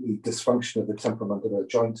subsequently dysfunction of the temporomandibular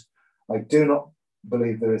joint. I do not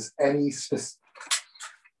believe there is any specific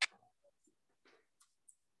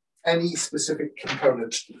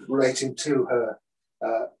component relating to her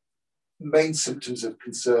main symptoms of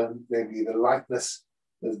concern, namely the lightness,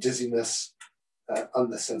 the dizziness,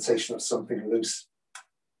 and the sensation of something loose.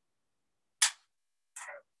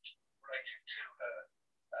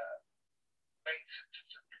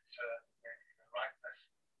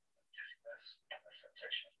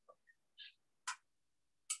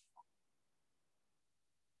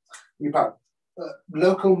 You have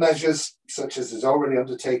local measures, such as is already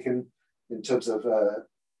undertaken in terms of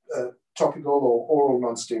topical or oral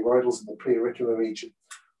non-steroidals in the preauricular region,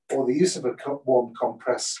 or the use of a warm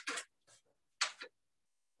compress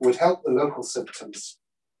would help the local symptoms,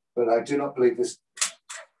 but I do not believe this.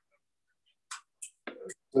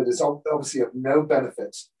 But it's obviously of no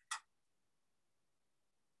benefit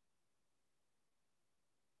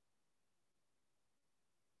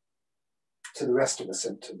to the rest of the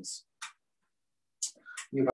symptoms.